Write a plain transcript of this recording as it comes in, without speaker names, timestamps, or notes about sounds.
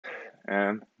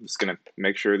I'm just going to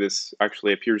make sure this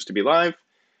actually appears to be live.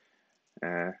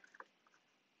 And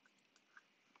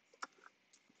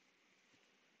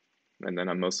then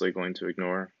I'm mostly going to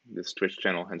ignore this Twitch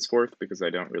channel henceforth because I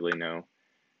don't really know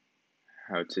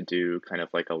how to do kind of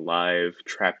like a live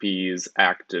trapeze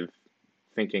act of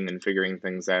thinking and figuring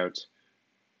things out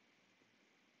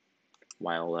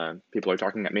while people are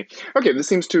talking at me. Okay, this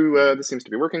seems to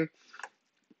be working.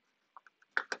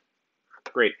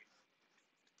 Great.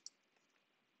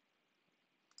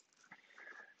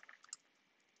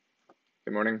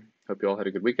 Good morning. Hope you all had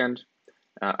a good weekend.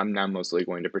 I'm now mostly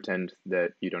going to pretend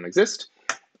that you don't exist,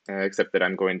 except that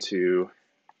I'm going to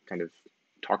kind of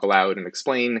talk aloud and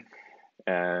explain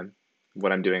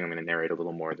what I'm doing. I'm going to narrate a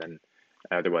little more than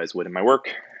I otherwise would in my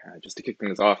work, just to kick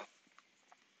things off.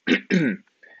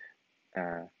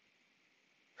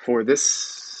 For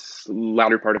this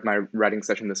latter part of my writing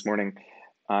session this morning,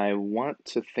 I want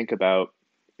to think about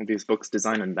these books,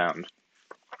 Design Unbound.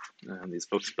 These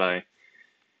books by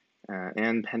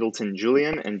Anne Pendleton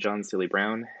Julian and John Seely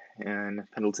Brown. And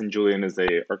Pendleton Julian is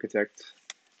an architect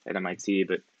at MIT,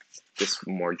 but just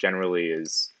more generally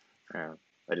is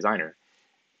a designer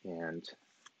and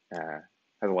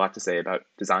has a lot to say about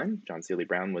design. John Seely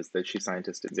Brown was the chief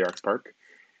scientist at Xerox PARC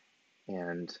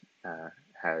and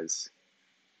has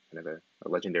kind of a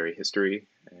legendary history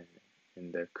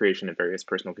in the creation of various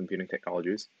personal computing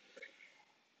technologies.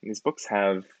 And these books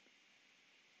have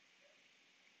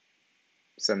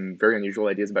some very unusual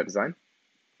ideas about design.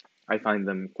 I find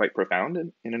them quite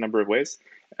profound in a number of ways,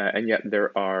 and yet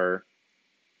there are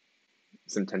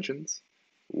some tensions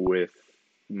with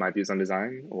my views on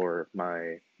design or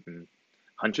my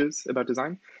hunches about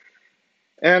design.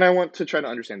 And I want to try to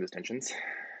understand those tensions.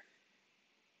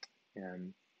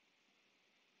 And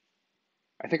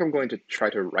I think I'm going to try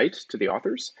to write to the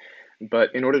authors,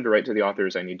 but in order to write to the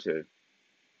authors, I need to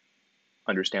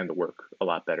understand the work a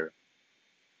lot better.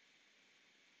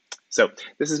 So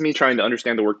this is me trying to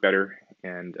understand the work better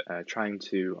and trying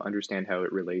to understand how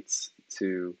it relates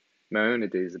to my own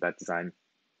ideas about design,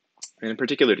 and in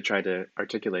particular to try to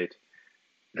articulate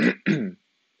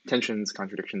tensions,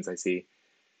 contradictions I see,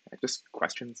 just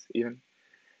questions even.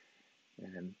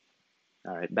 And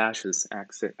all right, Bash is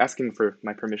asking for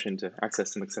my permission to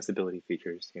access some accessibility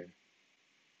features here.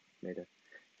 Made a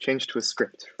change to a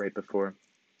script right before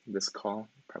this call.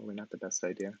 Probably not the best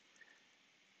idea.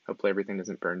 Hopefully everything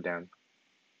doesn't burn down.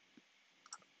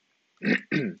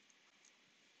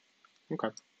 Okay.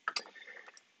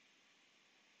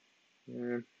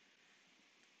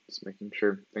 Just making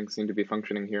sure things seem to be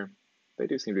functioning here. They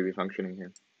do seem to be functioning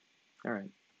here. All right.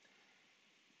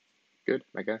 Good,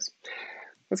 I guess.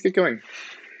 Let's get going.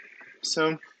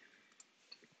 So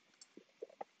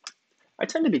I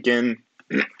tend to begin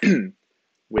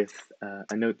with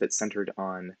a note that's centered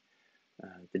on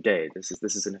the day. This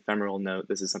is an ephemeral note.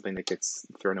 This is something that gets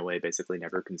thrown away, basically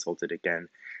never consulted again,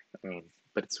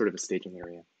 but it's sort of a staging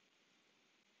area.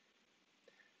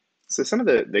 So some of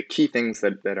the key things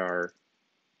that are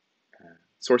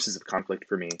sources of conflict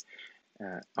for me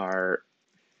are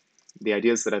the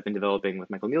ideas that I've been developing with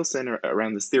Michael Nielsen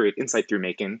around this theory of insight through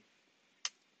making.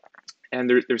 And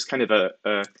there's kind of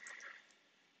a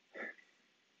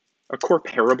core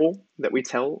parable that we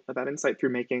tell about insight through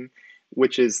making,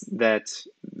 which is that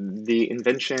the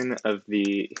invention of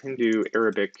the Hindu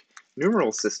Arabic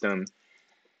numeral system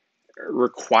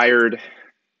required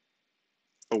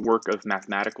a work of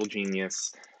mathematical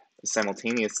genius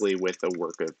simultaneously with a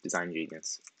work of design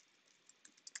genius.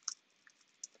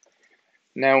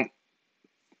 Now,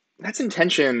 that's in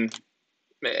tension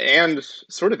and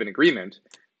sort of in agreement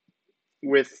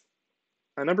with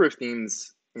a number of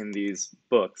themes in these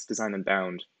books, Design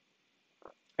Unbound.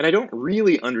 And I don't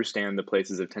really understand the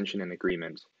places of tension and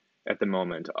agreement at the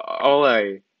moment. All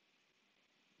I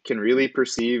can really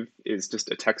perceive is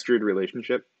just a textured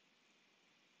relationship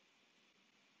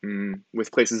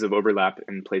with places of overlap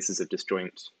and places of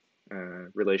disjoint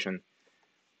relation.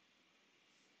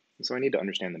 So I need to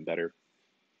understand them better.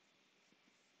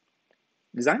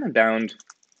 Design Unbound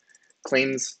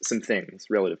claims some things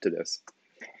relative to this.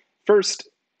 First,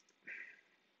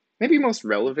 maybe most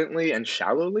relevantly and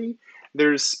shallowly,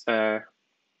 there's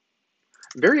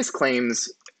various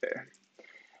claims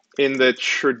in the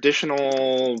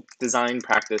traditional design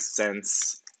practice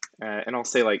sense, and I'll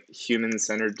say like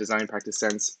human-centered design practice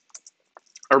sense,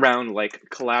 around like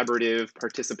collaborative,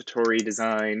 participatory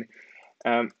design,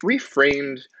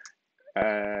 reframed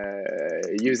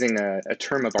using a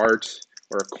term of art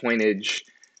or a coinage,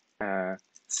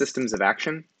 systems of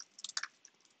action.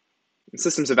 And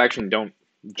systems of action don't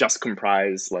just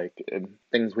comprise like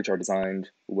things which are designed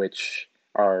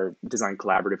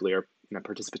collaboratively, or in a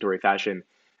participatory fashion,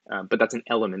 but that's an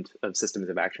element of systems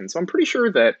of action. So I'm pretty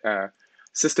sure that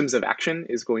systems of action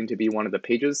is going to be one of the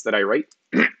pages that I write.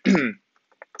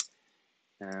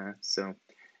 So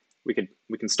we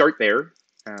can start there.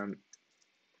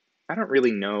 I don't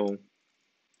really know.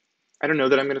 I don't know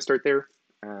that I'm going to start there.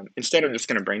 Instead, I'm just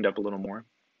going to brain dump a little more.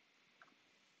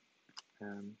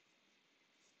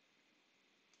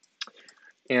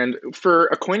 And for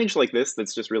a coinage like this,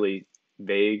 that's just really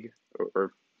vague,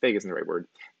 or vague isn't the right word.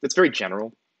 That's very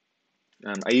general.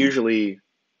 I usually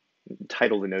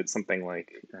title the note something like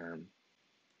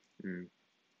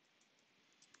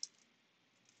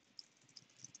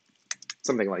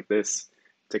something like this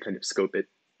to kind of scope it.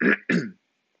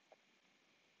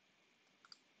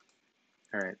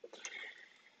 All right.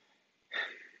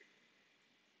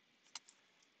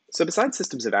 So besides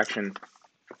systems of action,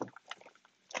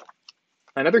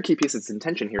 another key piece of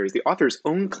intention here is the author's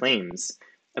own claims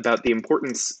about the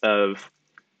importance of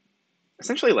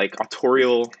essentially like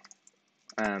authorial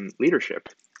leadership.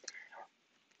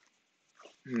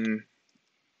 In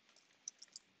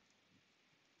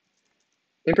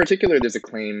particular, there's a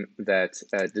claim that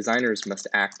designers must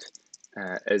act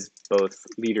as both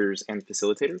leaders and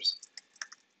facilitators.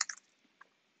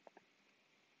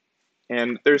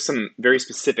 And there's some very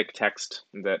specific text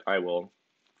that I will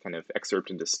kind of excerpt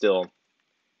and distill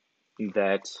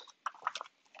that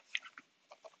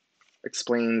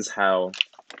explains how,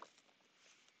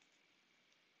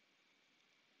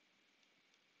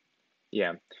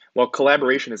 while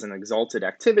collaboration is an exalted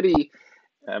activity,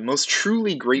 most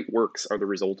truly great works are the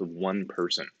result of one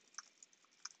person.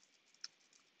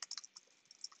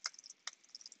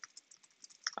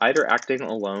 Either acting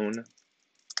alone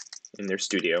in their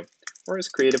studio or as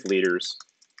creative leaders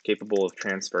capable of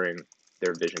transferring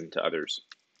their vision to others.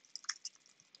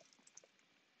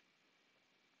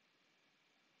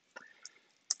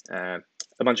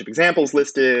 A bunch of examples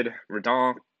listed: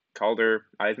 Rodin, Calder,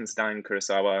 Eisenstein,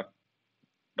 Kurosawa,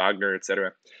 Wagner,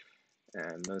 etc.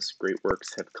 And most great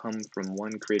works have come from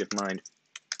one creative mind.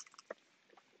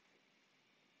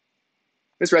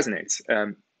 This resonates,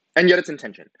 and yet it's in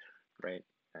tension, right?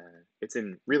 It's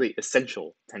in really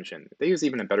essential tension. They use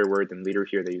even a better word than leader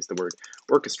here. They use the word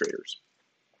orchestrators.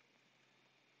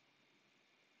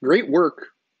 Great work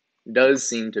does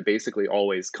seem to basically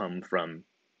always come from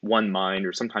one mind,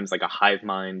 or sometimes like a hive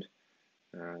mind,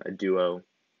 a duo.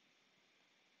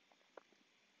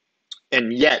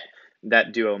 And yet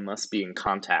that duo must be in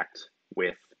contact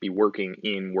with, be working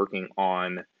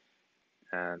on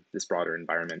this broader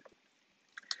environment.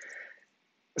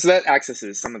 So that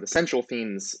accesses some of the central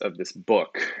themes of this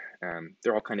book.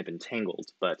 They're all kind of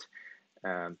entangled, but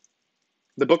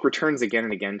the book returns again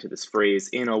and again to this phrase,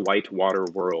 in a whitewater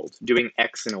world, doing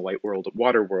X in a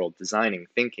water world, designing,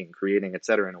 thinking, creating,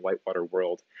 etc. in a whitewater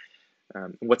world.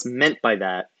 What's meant by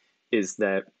that is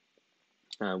that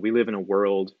we live in a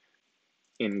world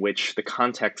in which the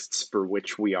contexts for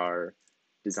which we are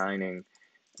designing,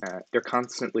 they're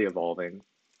constantly evolving.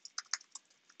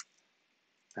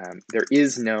 There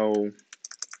is no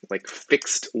like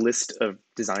fixed list of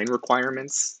design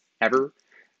requirements ever.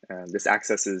 This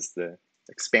accesses the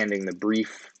expanding the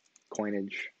brief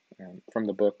coinage from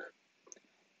the book,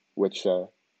 which kind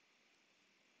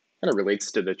of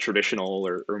relates to the traditional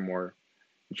or more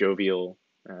jovial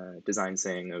design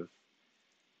saying of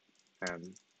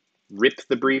rip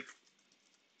the brief.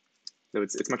 So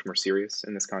it's much more serious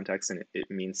in this context, and it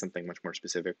means something much more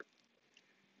specific.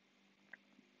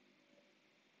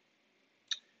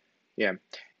 Yeah.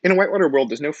 In a whitewater world,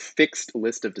 there's no fixed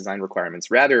list of design requirements.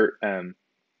 Rather, in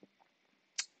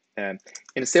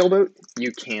a sailboat,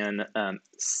 you can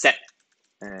set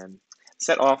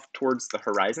off towards the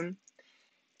horizon,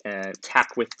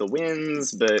 tack with the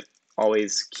winds, but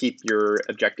always keep your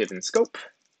objective in scope.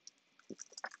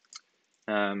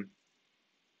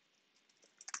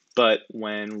 But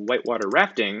when whitewater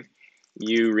rafting,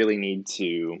 you really need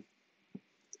to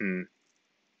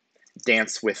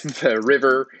dance with the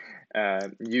river,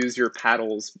 use your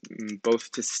paddles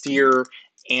both to steer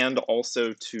and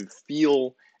also to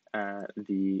feel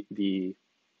the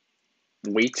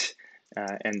weight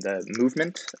and the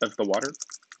movement of the water.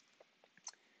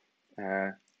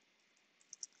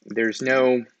 There's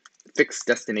no fixed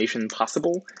destination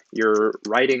possible. You're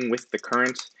riding with the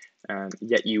current,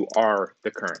 yet you are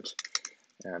the current.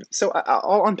 So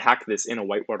I'll unpack this in a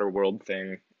whitewater world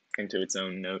thing into its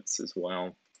own notes as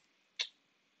well.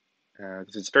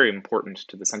 It's very important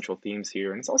to the central themes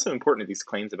here, and it's also important to these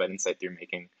claims about insight they're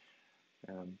making,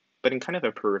 but in kind of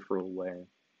a peripheral way.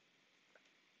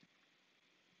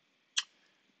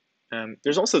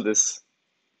 There's also this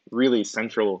really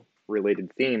central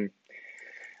related theme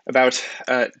about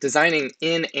designing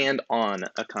in and on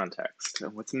a context.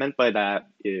 And what's meant by that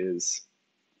is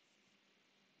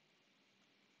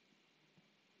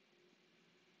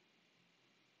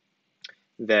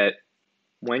that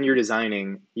when you're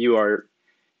designing, you are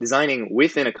designing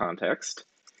within a context,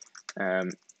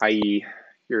 i.e.,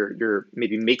 you're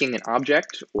maybe making an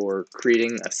object or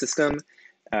creating a system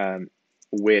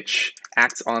which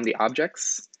acts on the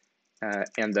objects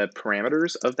and the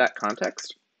parameters of that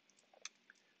context.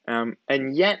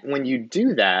 And yet, when you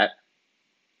do that,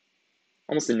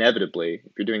 almost inevitably,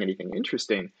 if you're doing anything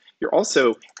interesting, you're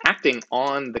also acting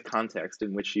on the context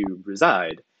in which you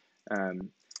reside,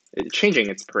 changing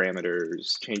its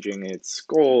parameters, changing its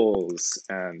goals,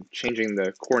 changing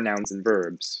the core nouns and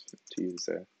verbs, to use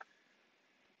a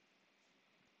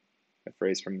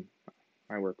phrase from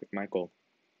my work with Michael.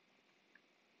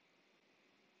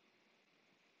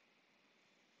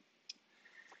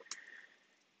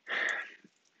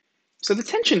 So the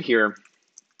tension here,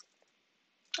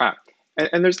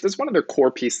 and there's one other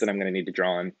core piece that I'm going to need to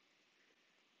draw on,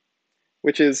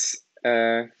 which is,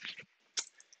 well,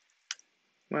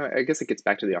 I guess it gets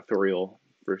back to the authorial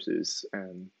versus,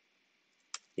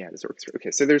 yeah, this works.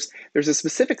 Okay, so there's a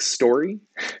specific story,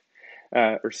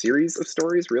 or series of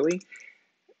stories, really,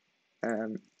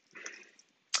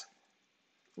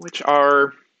 which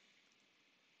are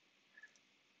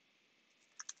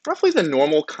roughly the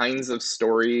normal kinds of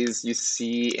stories you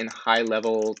see in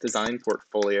high-level design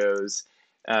portfolios.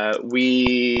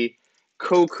 We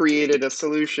co-created a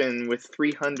solution with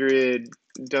 300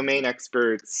 domain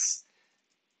experts.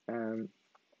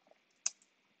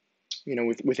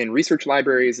 Within research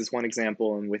libraries is one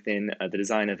example, and within the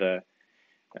design of a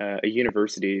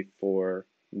university for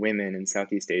women in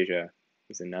Southeast Asia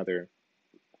is another.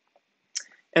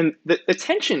 And the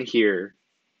tension here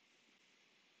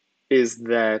is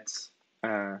that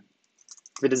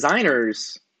the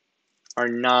designers are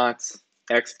not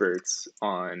experts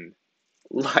on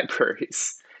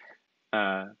libraries.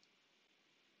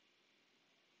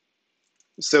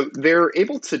 So they're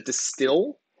able to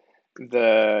distill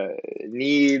the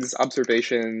needs,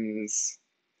 observations,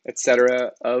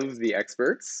 etc. of the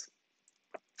experts.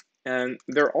 And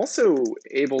they're also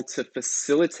able to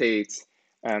facilitate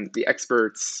the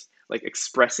experts like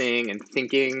expressing and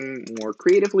thinking more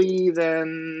creatively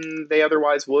than they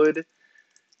otherwise would.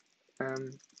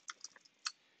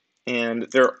 And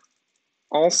they're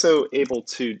also able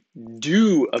to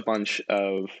do a bunch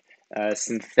of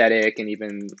synthetic and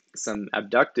even some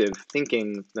abductive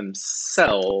thinking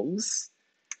themselves.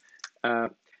 And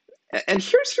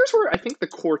here's where I think the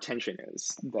core tension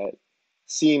is that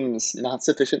seems not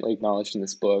sufficiently acknowledged in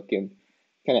this book and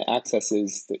kind of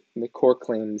accesses the core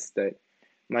claims that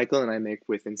Michael and I make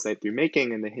with Insight Through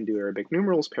Making and the Hindu-Arabic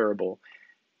numerals parable.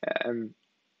 And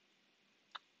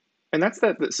that's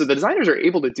that. So the designers are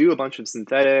able to do a bunch of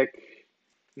synthetic,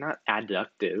 not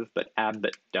adductive, but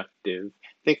abductive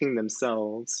thinking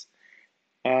themselves.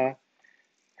 But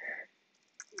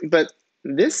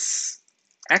this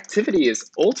activity is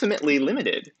ultimately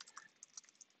limited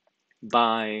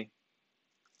by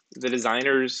the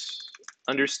designer's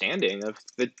understanding of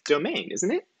the domain,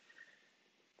 isn't it?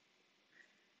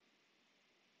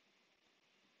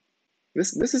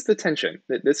 This is the tension.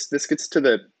 This gets to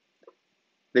the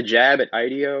jab at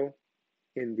IDEO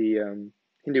in the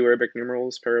Hindu-Arabic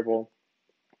numerals parable.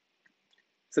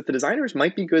 It's that the designers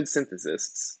might be good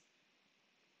synthesists,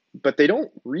 but they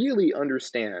don't really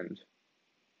understand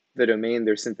the domain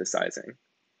they're synthesizing.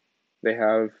 They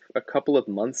have a couple of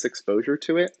months exposure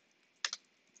to it.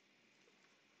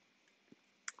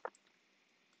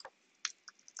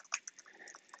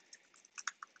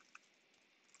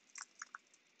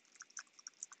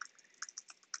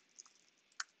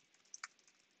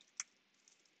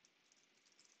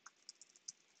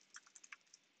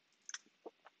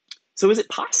 So is it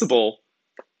possible?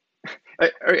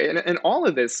 And all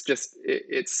of this just,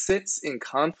 it sits in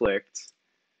conflict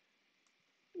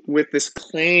with this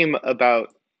claim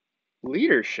about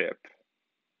leadership.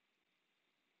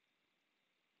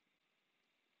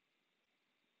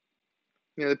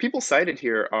 The people cited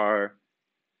here are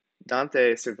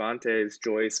Dante, Cervantes,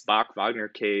 Joyce, Bach, Wagner,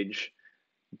 Cage,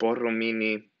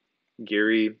 Borromini,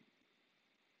 Geary,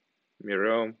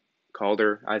 Miro,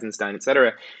 Calder, Eisenstein,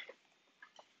 etc.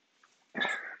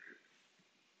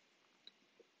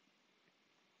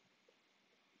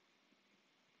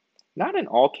 Not in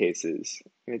all cases.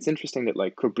 It's interesting that,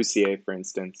 like, Corbusier, for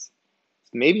instance,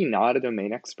 maybe not a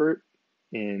domain expert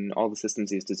in all the systems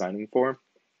he's designing for.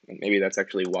 And maybe that's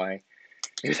actually why,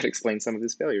 maybe that explains some of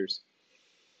his failures.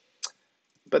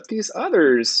 But these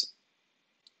others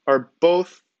are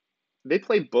both they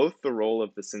play both the role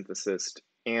of the synthesist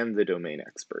and the domain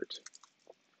expert.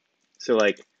 So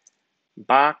like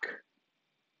Bach,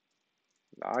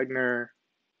 Wagner,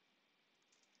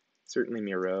 certainly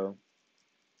Miro,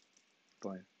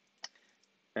 boy,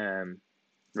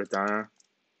 Rodin,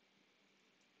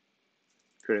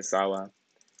 Kurosawa,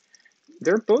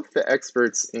 they're both the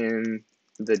experts in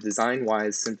the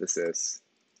design-wise synthesis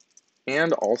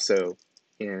and also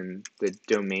in the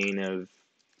domain of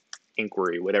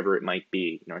inquiry, whatever it might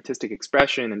be. Artistic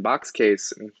expression, in Bach's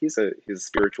case, I mean, he's a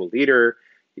spiritual leader.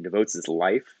 He devotes his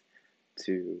life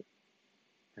to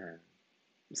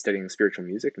studying spiritual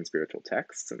music and spiritual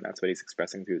texts, and that's what he's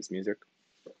expressing through his music.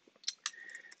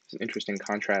 It's an interesting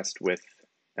contrast with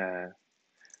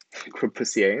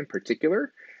Corbusier in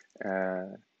particular.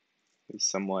 He's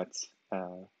somewhat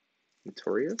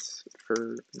notorious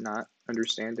for not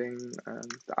understanding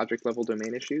the object level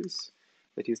domain issues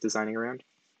that he's designing around.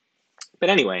 But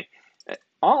anyway,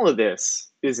 all of this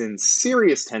is in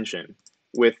serious tension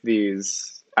with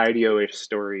these ideo-ish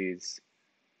stories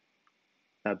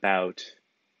about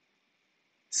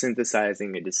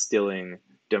synthesizing and distilling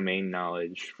domain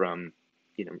knowledge from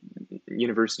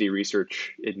university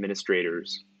research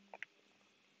administrators.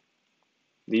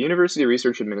 The university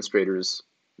research administrators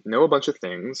know a bunch of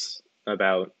things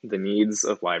about the needs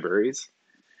of libraries,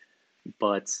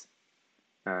 but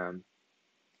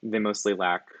they mostly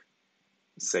lack,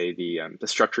 say, the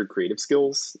structured creative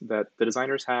skills that the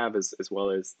designers have, as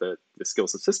well as the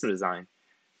skills of system design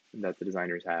that the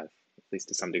designers have, at least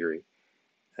to some degree.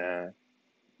 And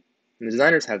the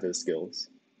designers have those skills,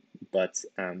 but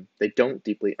they don't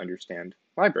deeply understand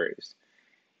libraries.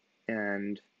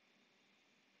 And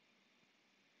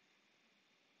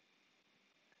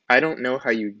I don't know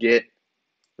how you get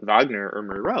Wagner or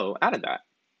Miro out of that.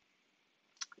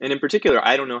 And in particular,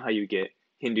 I don't know how you get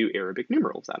Hindu Arabic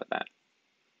numerals out of that.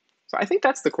 So I think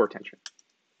that's the core tension.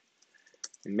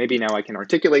 And maybe now I can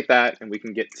articulate that and we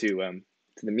can get to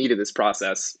the meat of this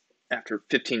process after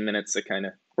 15 minutes of kind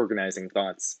of organizing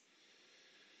thoughts.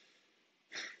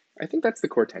 I think that's the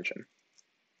core tension.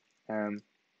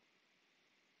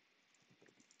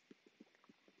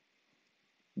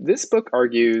 This book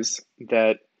argues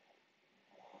that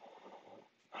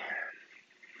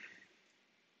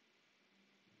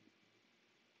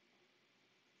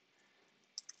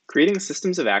creating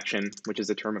systems of action, which is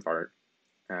a term of art,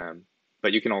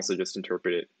 but you can also just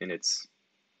interpret it in its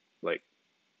like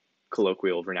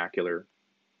colloquial vernacular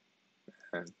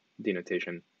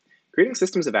denotation. Creating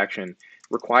systems of action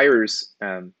requires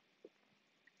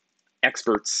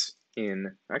experts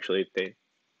in, actually, they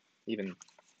even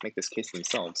make this case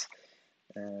themselves.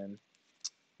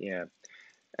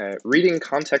 Reading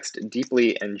context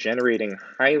deeply and generating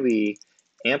highly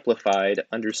amplified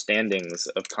understandings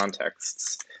of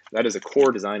contexts. That is a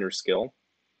core designer skill.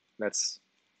 That's,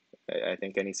 I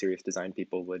think any serious design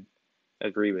people would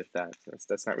agree with that.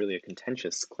 That's not really a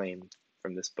contentious claim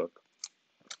from this book.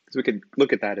 So we could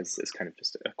look at that as kind of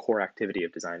just a core activity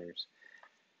of designers.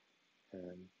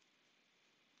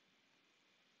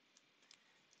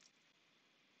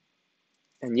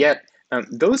 And yet,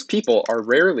 those people are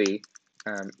rarely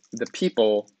the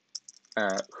people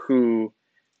who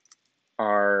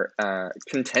are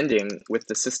contending with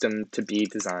the system to be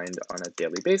designed on a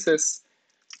daily basis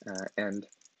and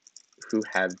who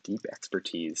have deep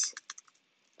expertise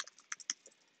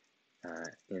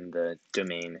in the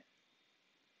domain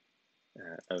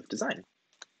of design.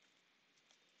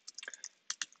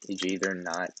 E.g., they're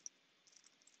not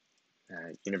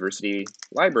university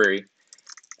library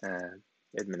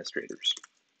administrators.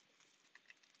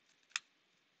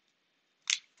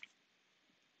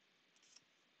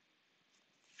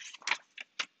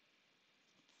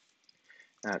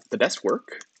 The best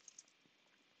work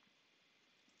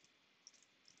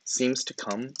seems to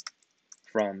come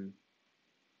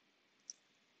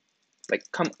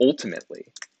ultimately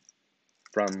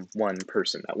from one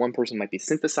person. That one person might be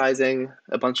synthesizing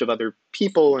a bunch of other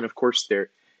people, and of course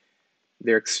they're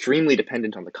extremely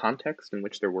dependent on the context in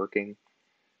which they're working.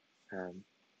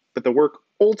 But the work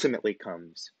ultimately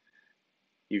comes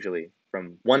usually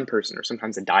from one person, or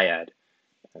sometimes a dyad,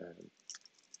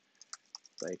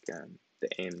 like the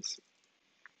Ames.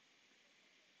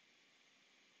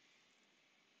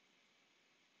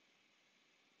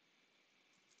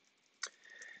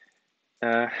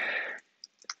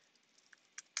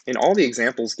 In all the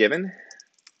examples given,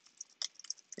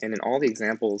 and in all the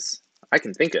examples I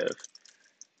can think of,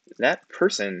 that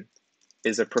person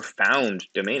is a profound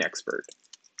domain expert,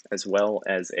 as well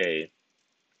as a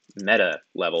meta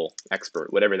level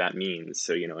expert, whatever that means.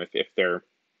 So, if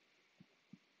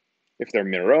they're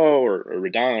Miro or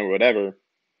Rodin or whatever,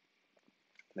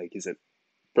 Like, he's a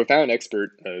profound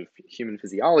expert of human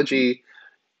physiology,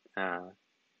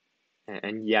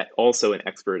 and yet also an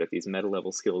expert at these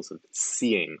meta-level skills of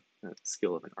seeing, the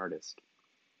skill of an artist.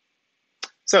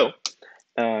 So,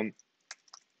 aren't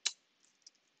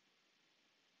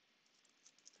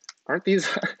these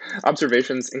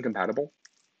observations incompatible?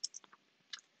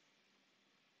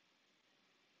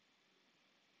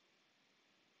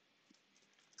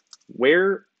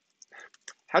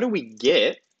 How do we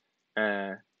get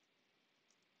Wagner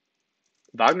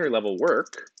level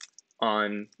work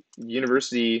on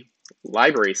university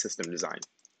library system design?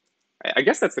 I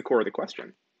guess that's the core of the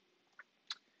question.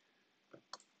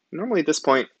 Normally at this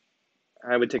point,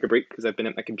 I would take a break because I've been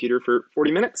at my computer for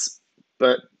 40 minutes,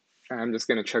 but I'm just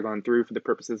going to chug on through for the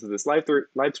purposes of this live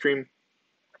stream.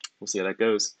 We'll see how that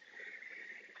goes.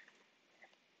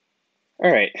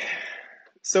 All right.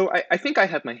 So I think I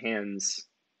have my hands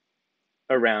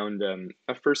around a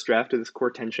first draft of this core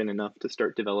tension enough to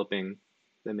start developing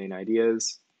the main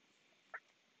ideas.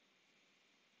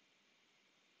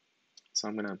 So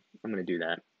I'm gonna do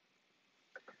that.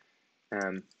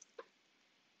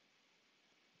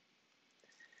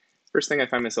 First thing I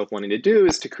find myself wanting to do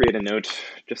is to create a note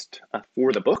just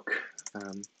for the book.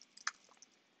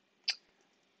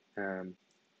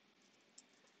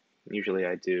 Usually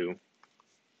I do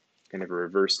kind of a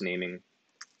reverse naming.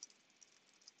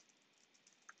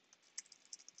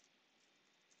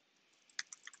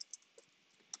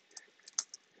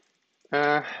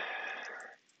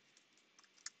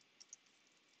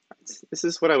 This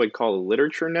is what I would call a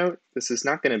literature note. This is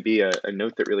not going to be a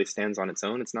note that really stands on its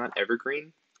own. It's not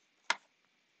evergreen.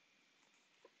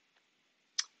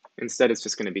 Instead, it's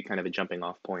just going to be kind of a jumping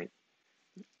off point.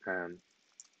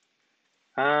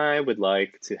 I would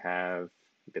like to have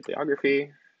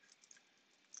bibliography.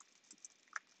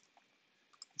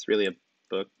 It's really a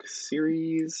book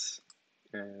series.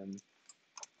 I'm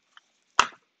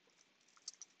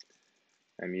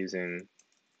using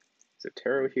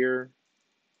Zotero here.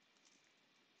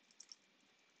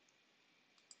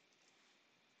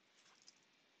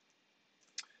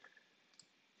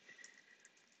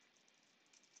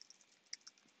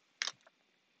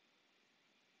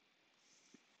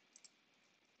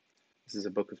 This is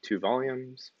a book of 2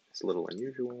 volumes. It's a little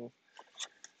unusual.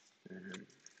 And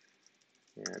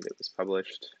it was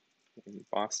published in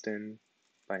Boston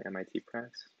by MIT Press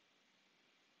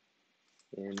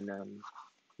in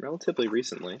relatively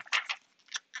recently.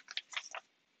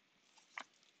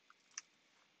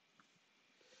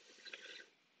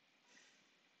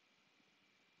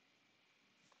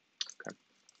 Okay.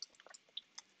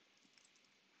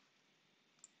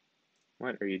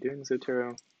 What are you doing,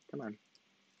 Zotero? Come on.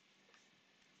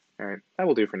 All right, that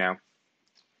will do for now.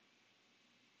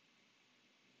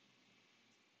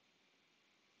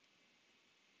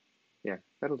 Yeah,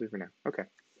 that'll do for now. Okay.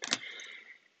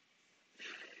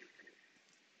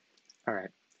 All right.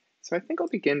 So I think I'll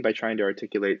begin by trying to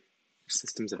articulate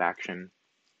systems of action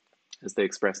as they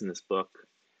express in this book.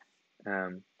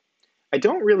 I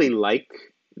don't really like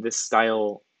this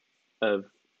style of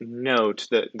note,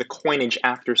 the coinage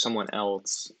after someone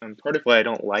else. And part of why I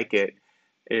don't like it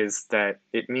is that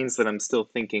it means that I'm still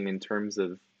thinking in terms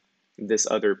of this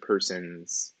other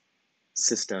person's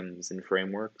systems and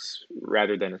frameworks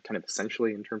rather than kind of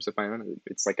essentially in terms of my own.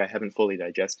 It's like I haven't fully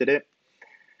digested it.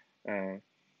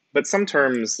 But some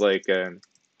terms like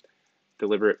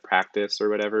deliberate practice or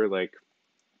whatever, like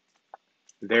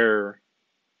they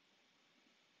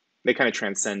kind of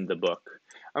transcend the book.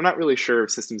 I'm not really sure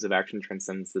if systems of action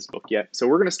transcends this book yet. So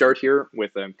we're going to start here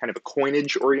with a kind of a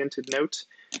coinage-oriented note.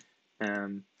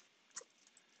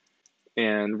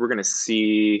 And we're going to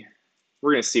see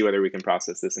whether we can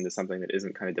process this into something that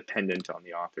isn't kind of dependent on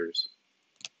the authors.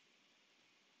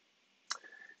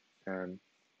 All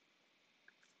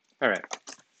right.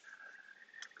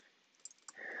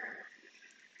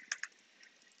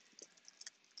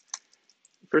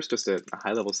 First, just a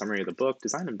high-level summary of the book,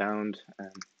 Design and Bound.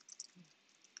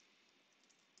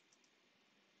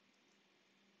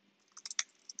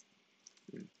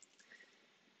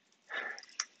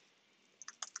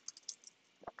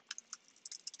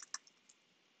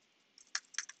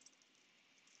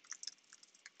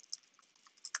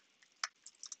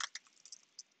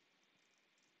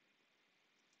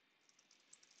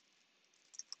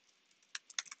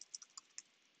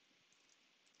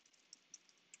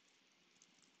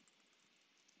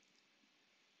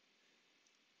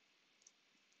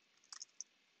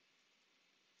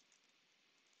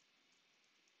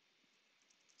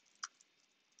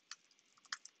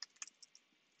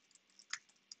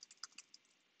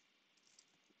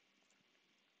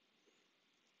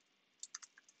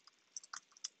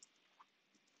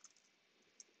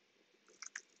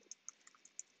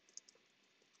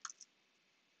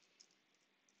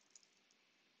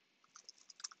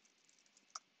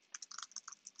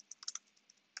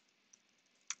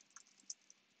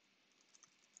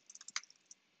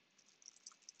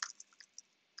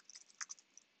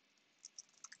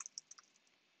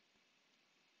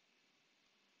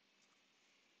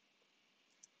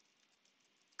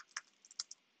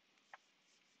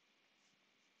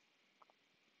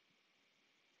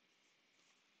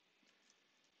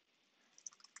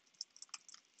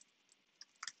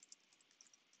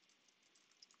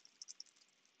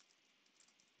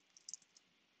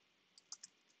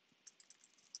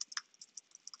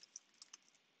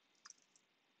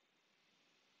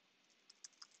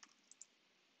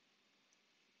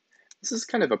 This is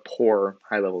kind of a poor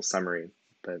high-level summary,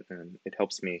 but it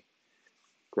helps me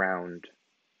ground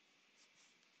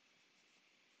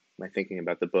my thinking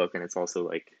about the book, and it's also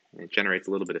like, it generates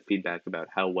a little bit of feedback about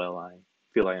how well I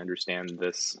feel I understand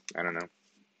this, I don't know,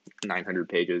 900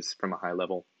 pages from a high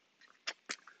level.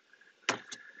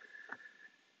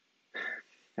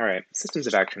 All right, systems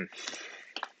of action.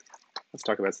 Let's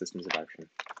talk about systems of action.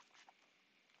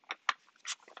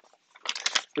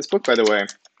 This book, by the way,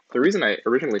 the reason I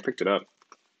originally picked it up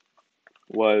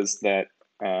was that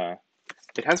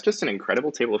it has just an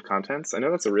incredible table of contents. I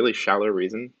know that's a really shallow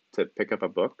reason to pick up a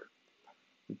book,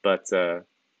 but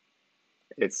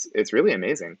it's really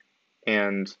amazing.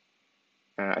 And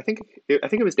I think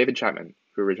it was David Chapman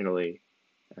who originally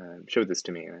showed this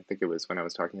to me, and I think it was when I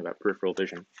was talking about peripheral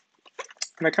vision.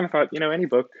 And I kind of thought, any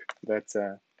book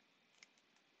that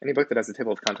has a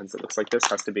table of contents that looks like this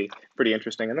has to be pretty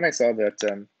interesting. And then I saw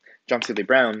that John Seeley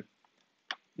Brown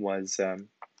was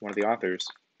one of the authors,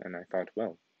 and I thought,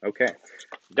 well, okay,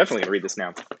 definitely gonna read this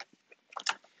now.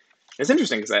 It's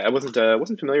interesting because I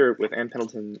wasn't familiar with Ann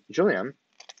Pendleton Gilliam.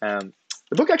 The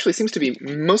book actually seems to be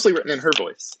mostly written in her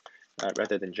voice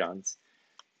rather than John's,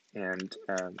 and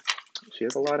she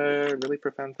has a lot of really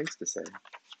profound things to say.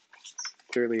 It's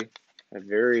clearly a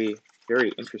very,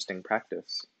 very interesting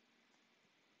practice.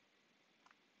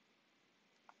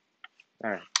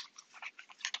 All right.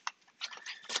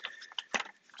 I'm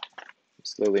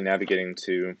slowly navigating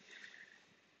to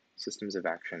systems of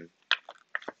action.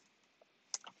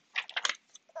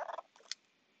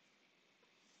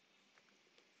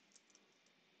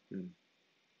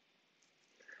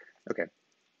 Okay.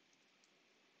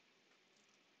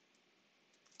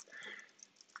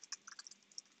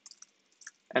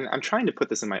 And I'm trying to put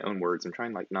this in my own words. I'm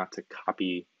trying not to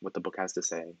copy what the book has to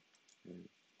say.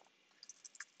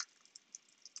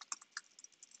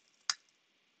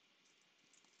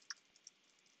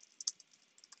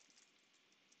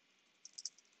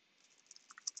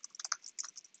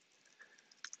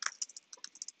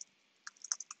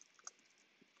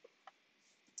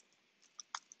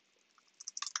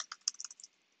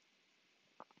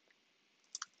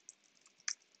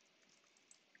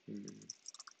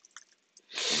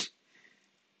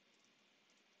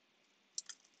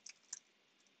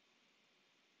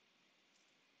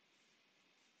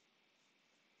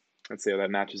 Let's see how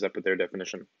that matches up with their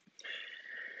definition.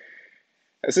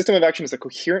 A system of action is a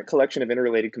coherent collection of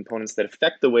interrelated components that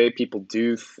affect the way people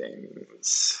do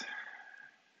things.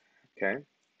 Okay.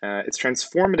 It's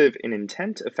transformative in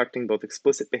intent, affecting both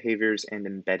explicit behaviors and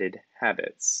embedded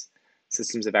habits.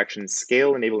 Systems of action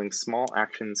scale, enabling small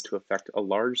actions to affect a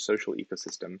large social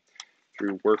ecosystem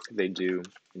through work they do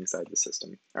inside the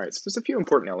system. All right, so there's a few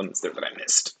important elements there that I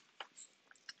missed.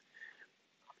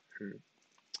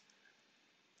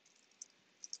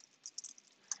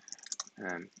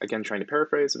 Again, trying to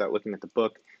paraphrase without looking at the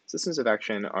book, systems of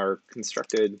action are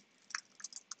constructed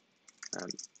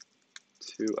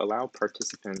to allow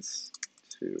participants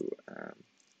to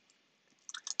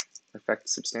affect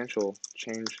substantial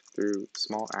change through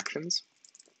small actions,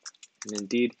 and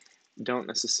indeed don't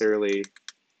necessarily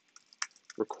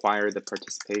require the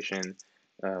participation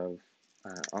of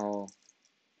all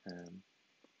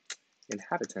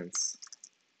inhabitants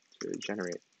to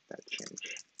generate that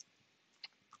change.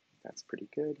 That's pretty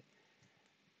good.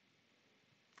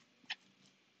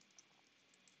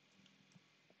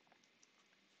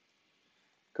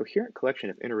 Coherent collection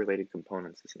of interrelated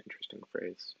components is an interesting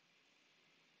phrase.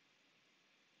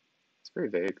 It's very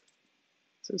vague.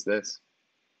 So is this.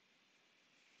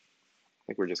 I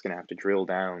think we're just going to have to drill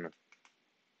down.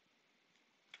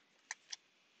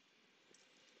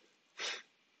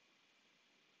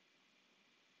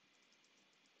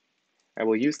 I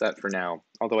will use that for now,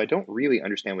 although I don't really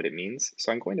understand what it means,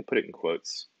 so I'm going to put it in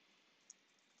quotes.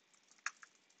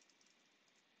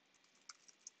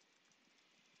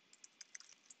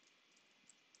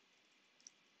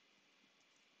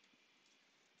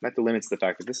 That delimits the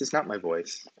fact that this is not my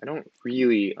voice. I don't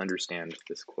really understand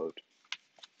this quote.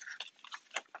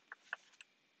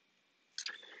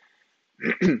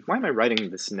 Why am I writing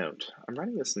this note? I'm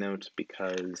writing this note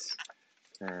because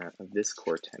of this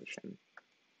core tension.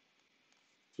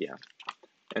 Yeah.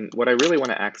 And what I really want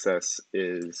to access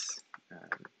is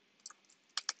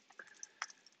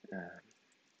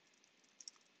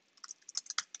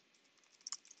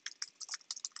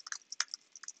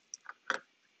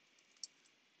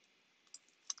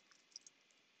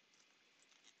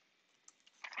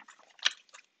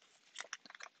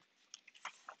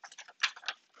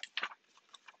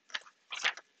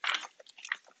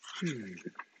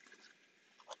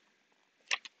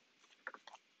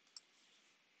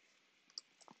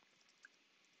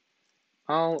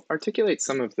I'll articulate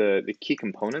some of the key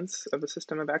components of a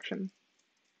system of action.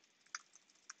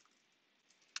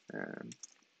 I'm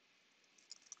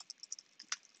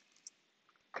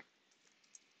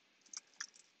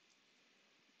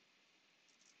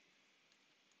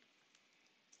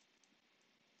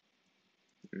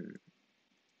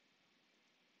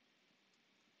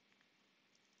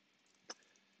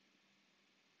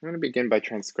going to begin by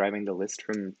transcribing the list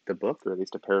from the book, or at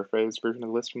least a paraphrased version of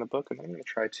the list from the book, and then I'm going to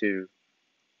try to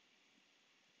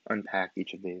unpack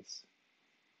each of these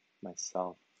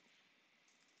myself.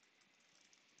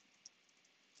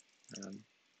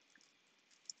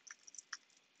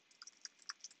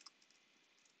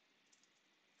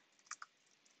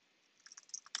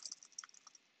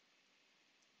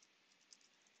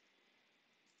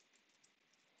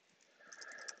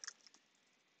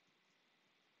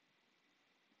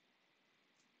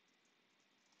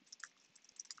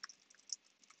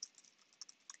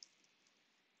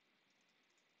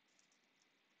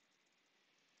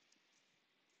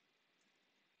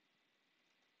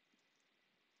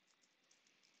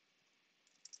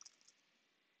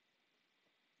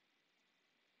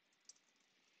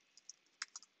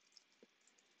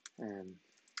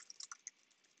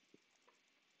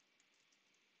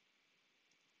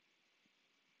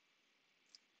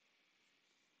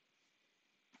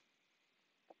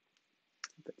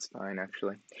 That's fine,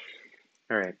 actually.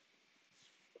 All right.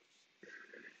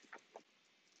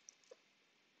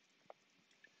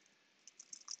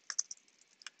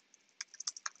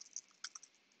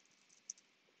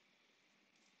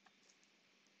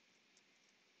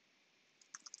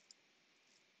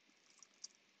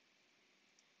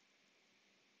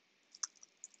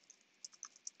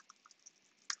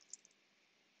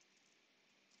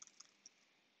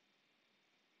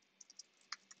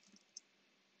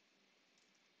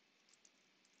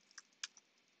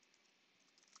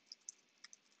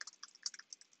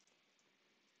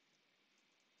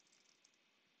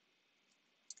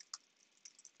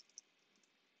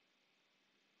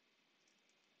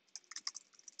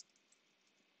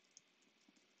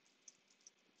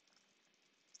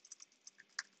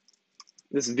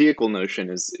 This vehicle notion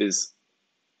is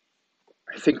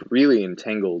I think really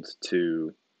entangled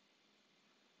to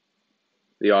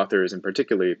the authors, and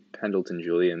particularly Pendleton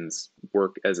Julian's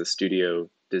work as a studio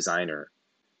designer.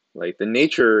 Like, the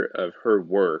nature of her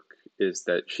work is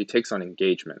that she takes on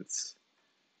engagements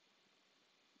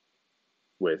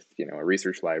with, a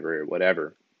research library or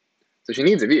whatever. So she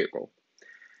needs a vehicle.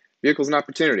 Vehicle's an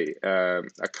opportunity, a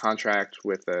contract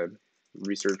with a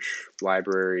research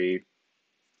library,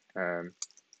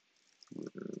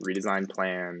 redesign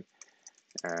plan,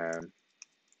 a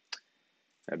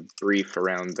brief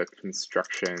around the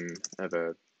construction of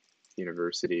a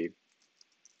university.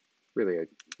 Really,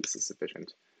 this is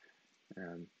sufficient.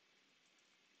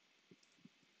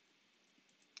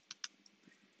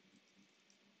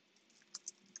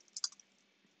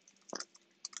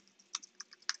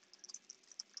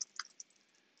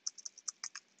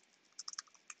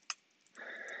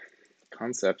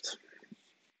 Concept.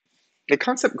 The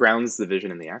concept grounds the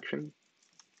vision in the action.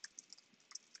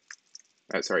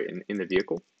 Sorry, in the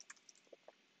vehicle.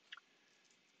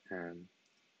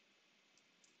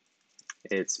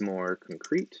 It's more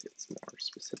concrete, it's more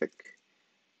specific.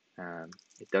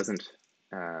 It doesn't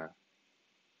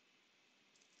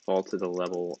fall to the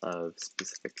level of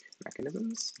specific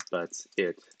mechanisms, but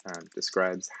it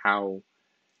describes how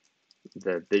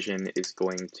the vision is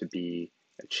going to be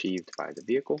achieved by the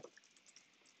vehicle.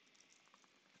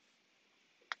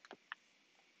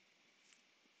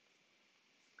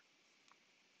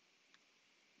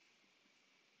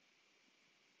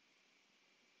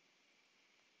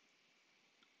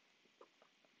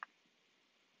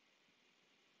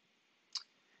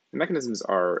 The mechanisms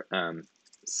are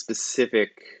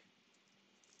specific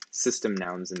system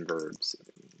nouns and verbs.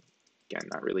 Again,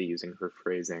 not really using her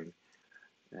phrasing.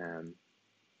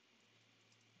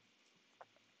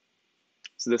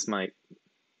 So this might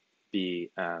be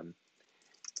in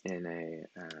a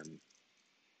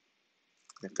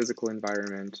physical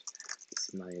environment.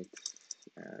 This might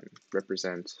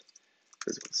represent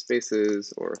physical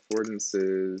spaces or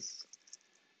affordances.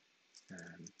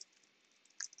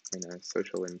 In a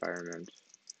social environment,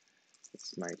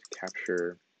 this might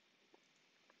capture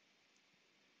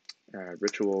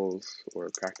rituals or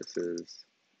practices.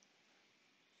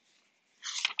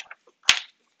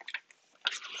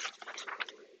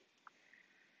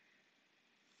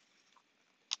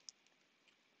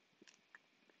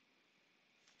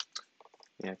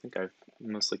 Yeah, I think I've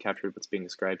mostly captured what's being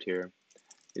described here.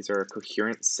 These are a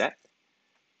coherent set,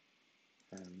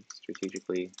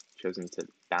 strategically chosen to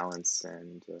balance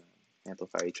and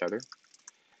amplify each other.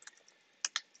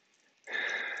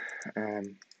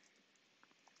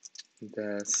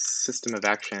 The system of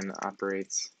action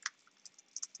operates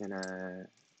in an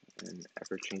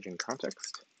ever-changing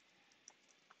context.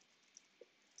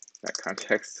 That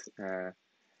context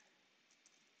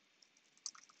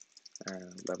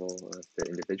level of the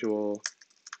individual,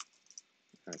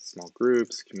 small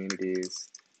groups, communities,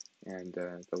 and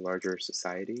the larger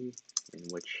society in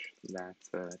which that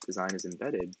design is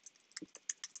embedded.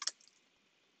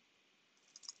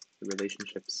 The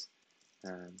relationships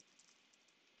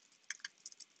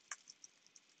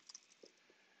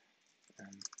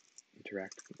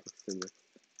interact complexly with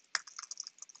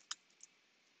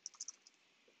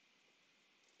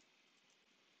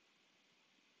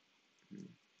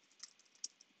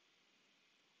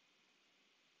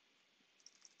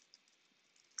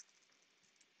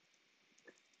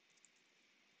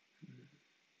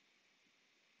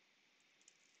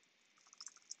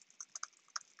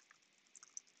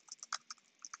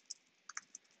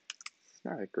It's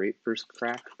not a great first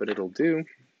crack, but it'll do.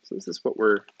 So this is what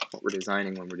we're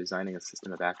designing when we're designing a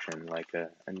system of action, like a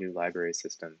new library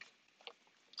system.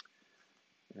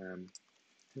 And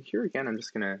here again, I'm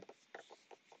just going to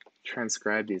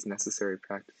transcribe these necessary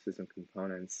practices and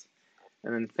components,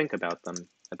 and then think about them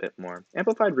a bit more.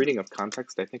 Amplified reading of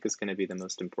context, I think, is going to be the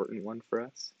most important one for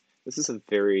us. This is a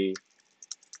very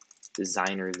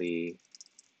designerly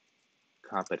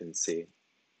competency.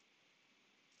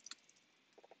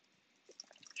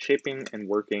 Shaping and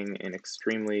working in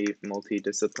extremely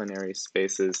multidisciplinary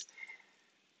spaces.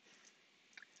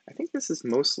 I think this is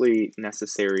mostly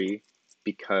necessary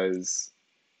because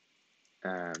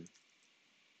the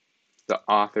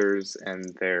authors and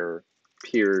their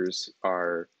peers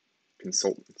are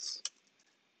consultants.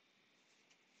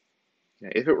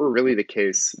 If it were really the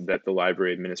case that the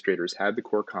library administrators had the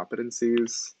core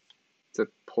competencies to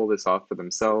pull this off for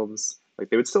themselves,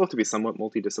 like they would still have to be somewhat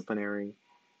multidisciplinary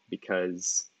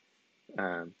because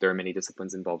there are many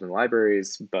disciplines involved in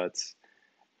libraries, but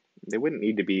they wouldn't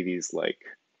need to be these like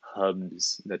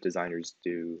hubs that designers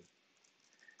do.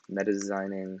 Meta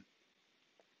designing,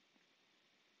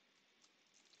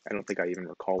 I don't think I even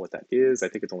recall what that is. I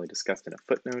think it's only discussed in a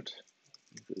footnote.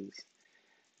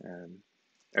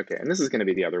 Okay, and this is going to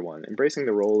be the other one, embracing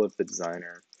the role of the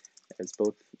designer as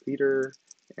both leader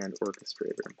and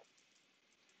orchestrator.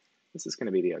 This is going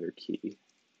to be the other key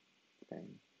thing.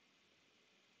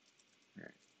 All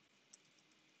right.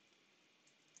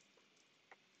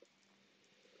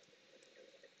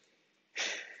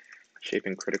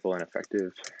 Shaping critical and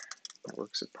effective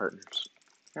networks of partners.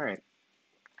 All right.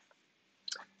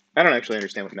 I don't actually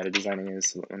understand what meta designing is,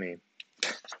 so let me. I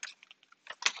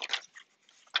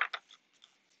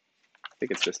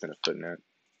think it's just in a footnote.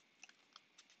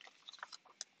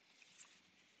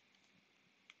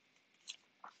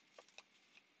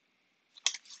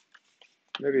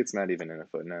 Maybe it's not even in a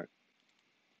footnote.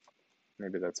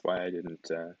 Maybe that's why I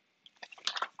didn't.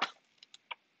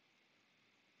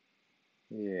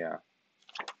 Yeah.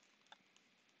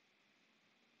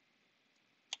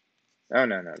 Oh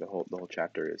no, the whole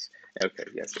chapter is okay.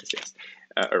 Yes.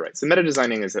 All right. So meta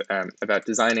designing is about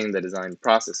designing the design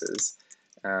processes.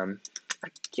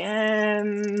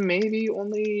 Again, maybe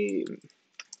only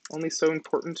so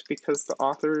important because the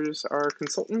authors are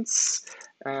consultants.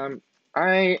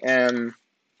 I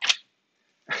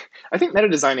think meta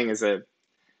designing is this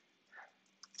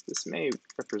may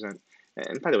represent.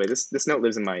 And by the way, this note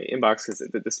lives in my inbox because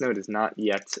this note is not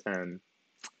yet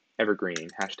evergreen.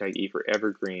 #E for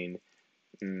evergreen.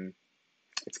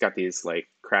 It's got these like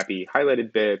crappy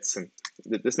highlighted bits, and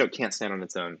this note can't stand on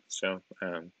its own. So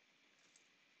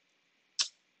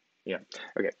yeah,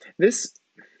 okay. This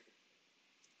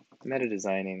meta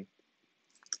designing,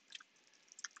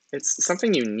 it's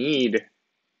something you need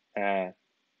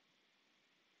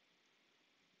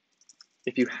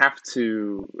if you have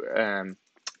to.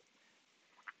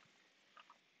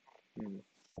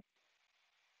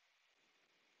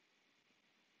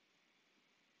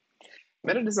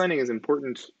 Meta designing is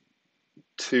important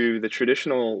to the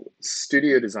traditional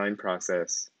studio design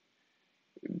process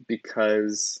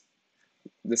because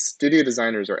the studio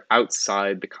designers are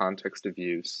outside the context of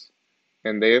use,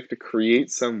 and they have to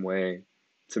create some way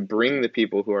to bring the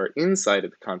people who are inside of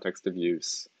the context of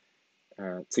use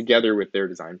together with their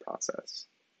design process.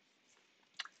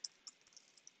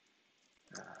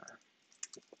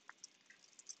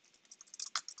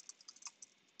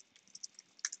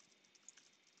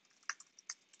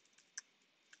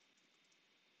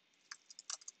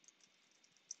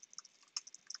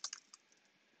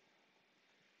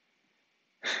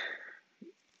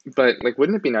 But like,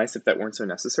 wouldn't it be nice if that weren't so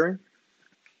necessary?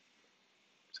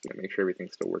 Just gonna make sure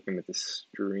everything's still working with the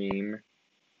stream.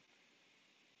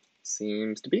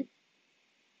 Seems to be.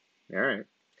 All right.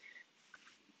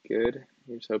 Good.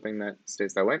 We're just hoping that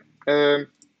stays that way. All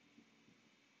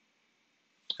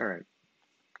right.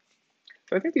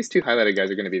 So I think these two highlighted guys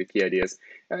are going to be the key ideas.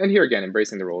 And here again,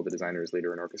 embracing the role of the designer as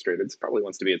leader and orchestrator. This probably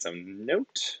wants to be its own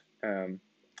note.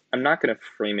 I'm not going to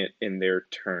frame it in their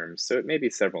terms, so it may be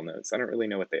several notes. I don't really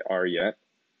know what they are yet.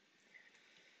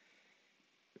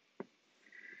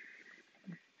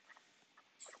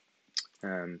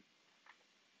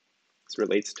 This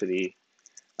relates to the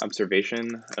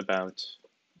observation about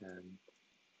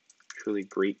truly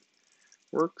great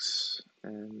works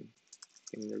and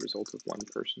getting the result of one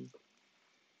person.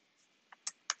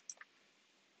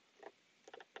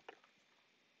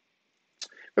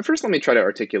 But first, let me try to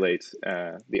articulate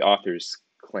the author's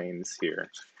claims here.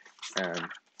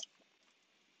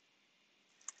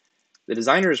 The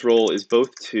designer's role is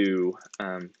both to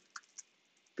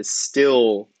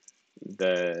distill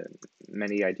the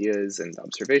many ideas and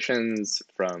observations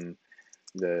from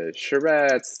the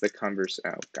charrettes, the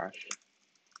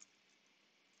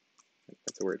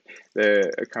that's a word,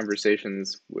 the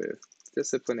conversations with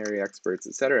disciplinary experts,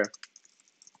 etc.,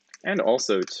 and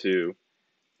also to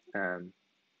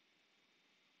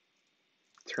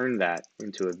turn that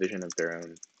into a vision of their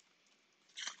own.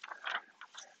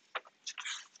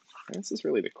 And this is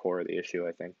really the core of the issue,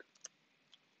 I think.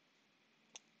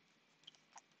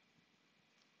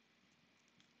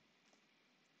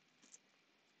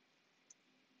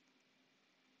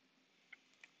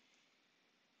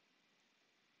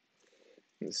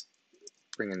 Just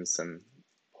bring in some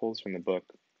pulls from the book.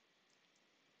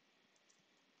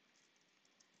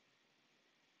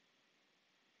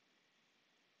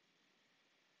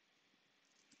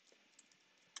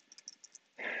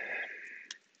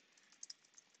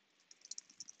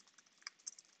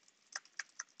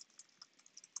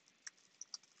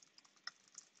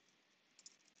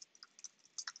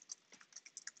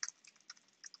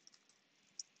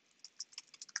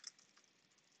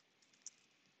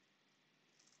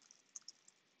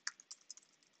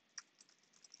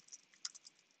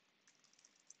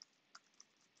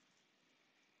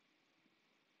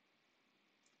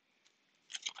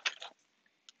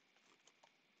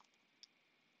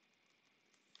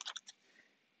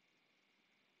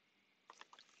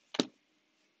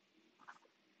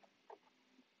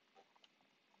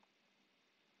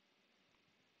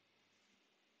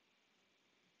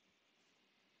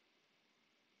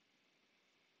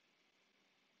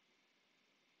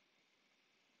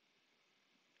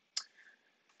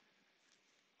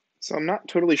 So I'm not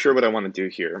totally sure what I want to do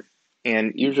here.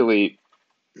 And usually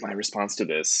my response to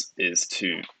this is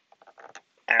to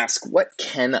ask, what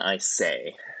can I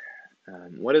say?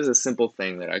 What is a simple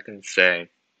thing that I can say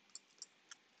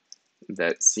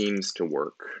that seems to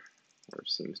work or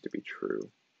seems to be true?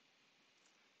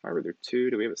 Are there two?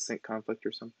 Do we have a sync conflict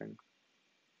or something?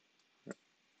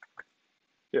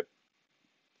 Yep.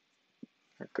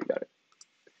 We got it.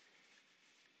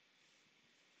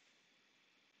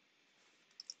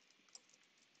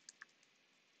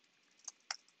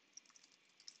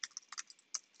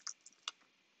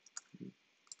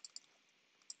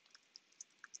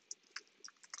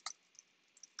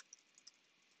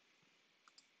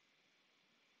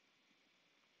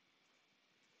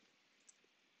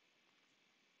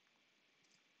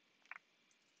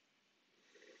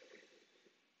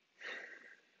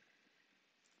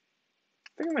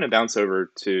 I think I'm going to bounce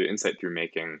over to insight through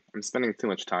making. I'm spending too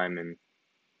much time in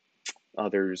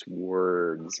others'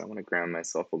 words. I want to ground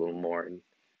myself a little more in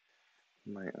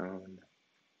my own.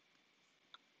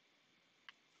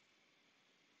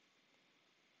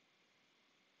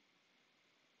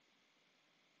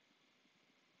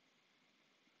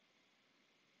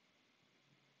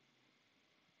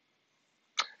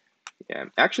 Yeah,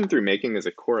 action through making is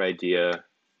a core idea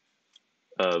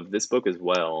of this book as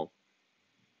well.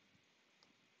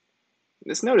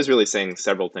 This note is really saying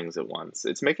several things at once.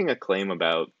 It's making a claim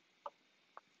about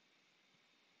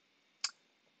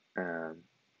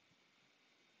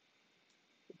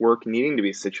work needing to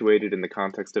be situated in the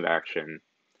context of action,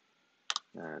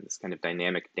 this kind of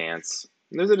dynamic dance.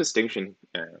 And there's a distinction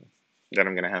that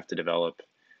I'm going to have to develop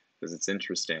because it's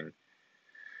interesting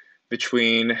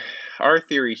between our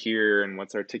theory here and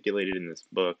what's articulated in this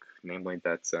book, namely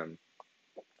that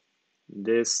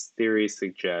this theory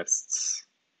suggests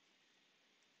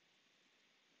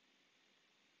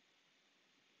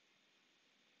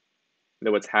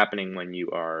that what's happening when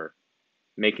you are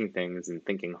making things and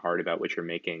thinking hard about what you're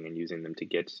making and using them to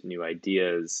get new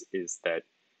ideas is that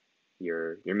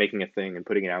you're making a thing and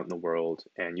putting it out in the world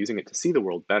and using it to see the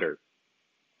world better.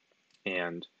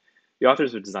 And the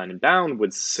authors of Design and Bound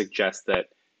would suggest that,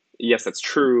 yes, that's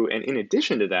true. And in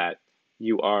addition to that,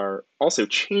 you are also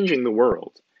changing the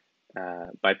world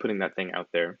by putting that thing out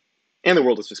there. And the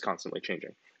world is just constantly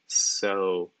changing.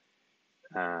 So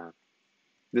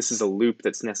this is a loop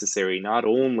that's necessary not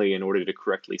only in order to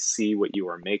correctly see what you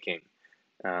are making,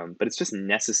 but it's just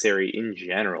necessary in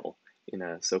general in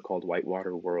a so-called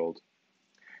whitewater world.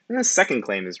 And the second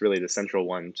claim is really the central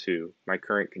one to my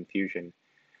current confusion,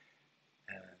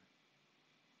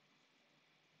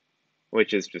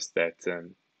 which is just that,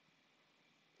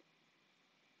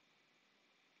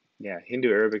 yeah,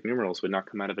 Hindu-Arabic numerals would not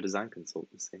come out of a design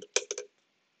consultancy.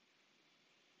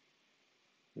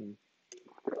 Hmm.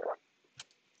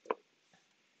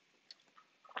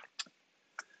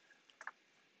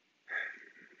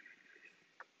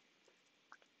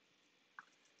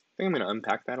 I think I'm going to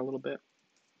unpack that a little bit.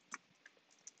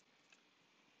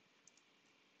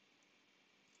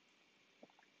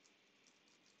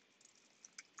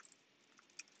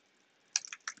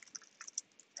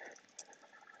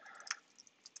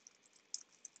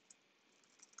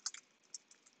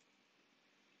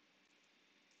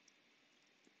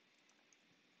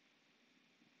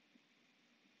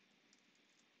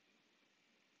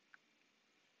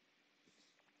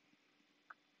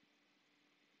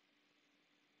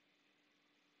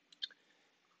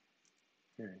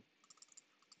 All right.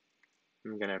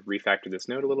 I'm going to refactor this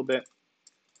node a little bit.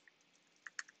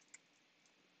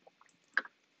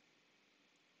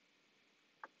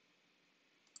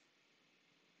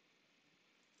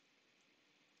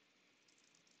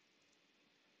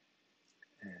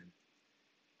 And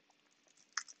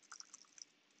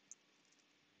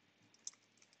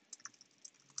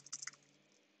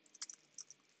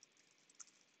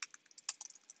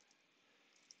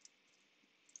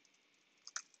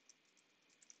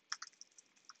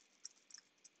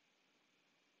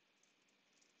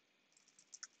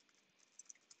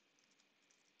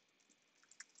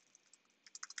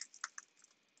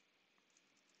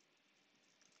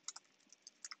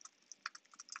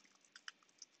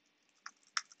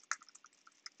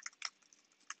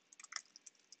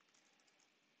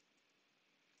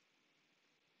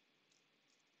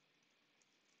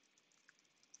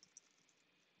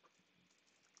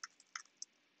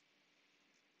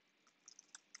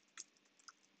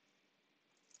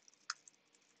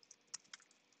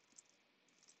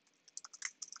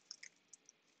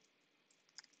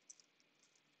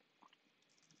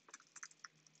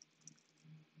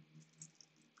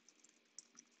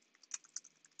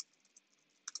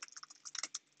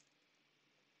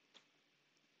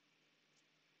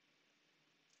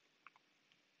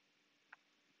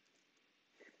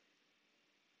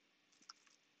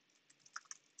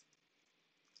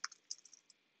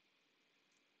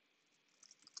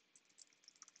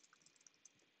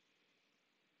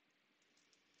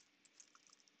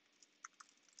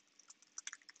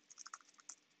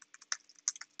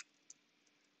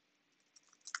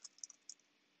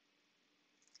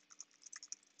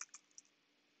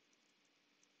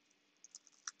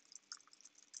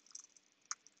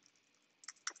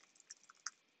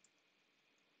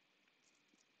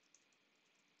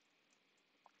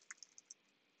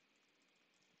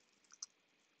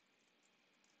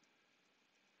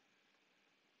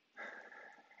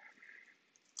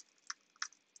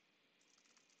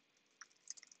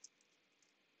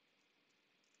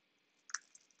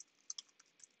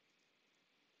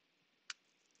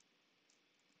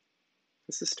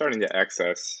this is starting to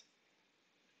access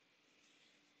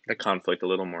the conflict a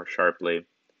little more sharply.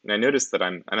 And I noticed that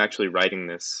I'm actually writing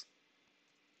this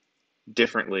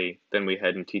differently than we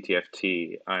had in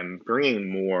TTFT. I'm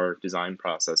bringing more design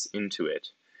process into it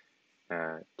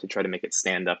to try to make it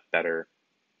stand up better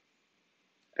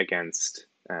against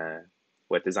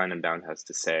what Design Unbound has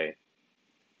to say.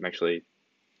 I'm actually,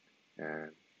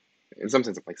 in some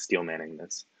sense, I'm like steel manning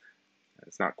this.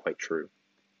 It's not quite true.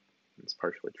 It's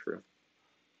partially true.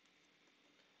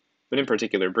 But in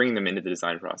particular, bringing them into the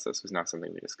design process was not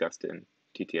something we discussed in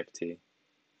TTFT.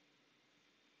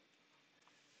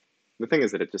 The thing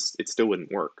is that it still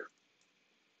wouldn't work,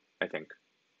 I think.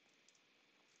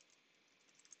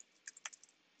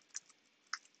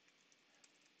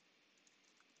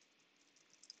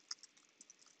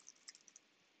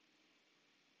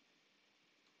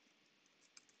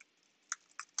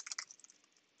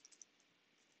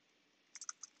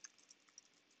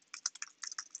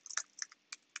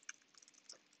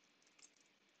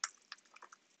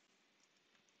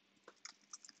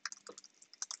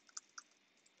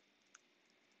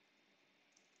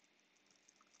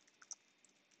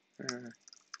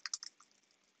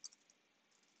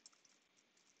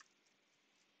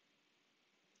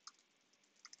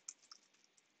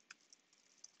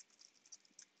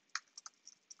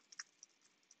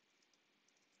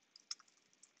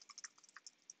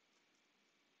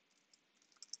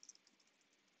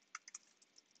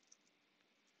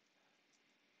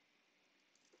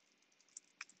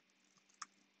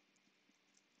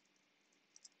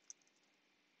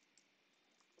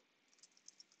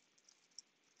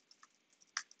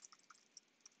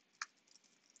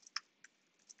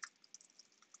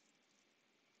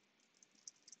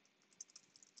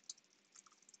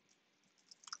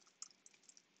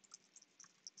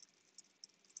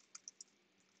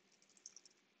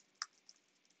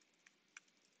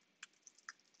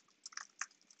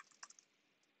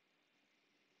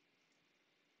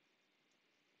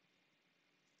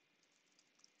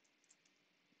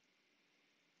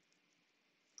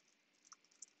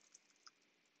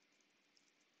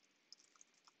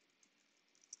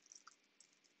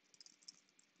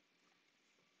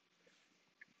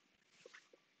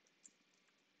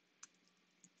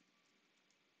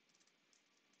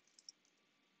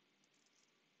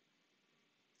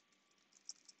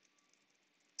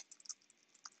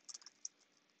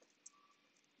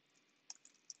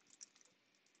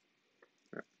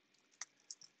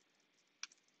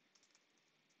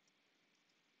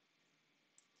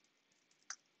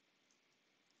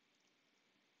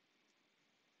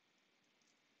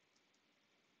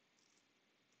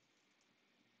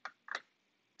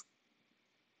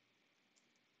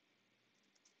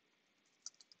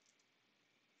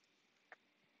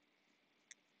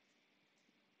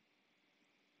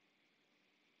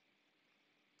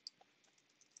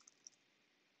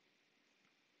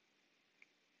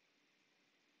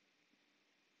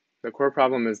 The core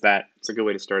problem is that it's a good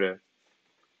way to start a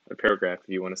paragraph if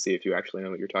you want to see if you actually know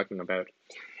what you're talking about.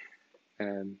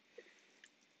 Um,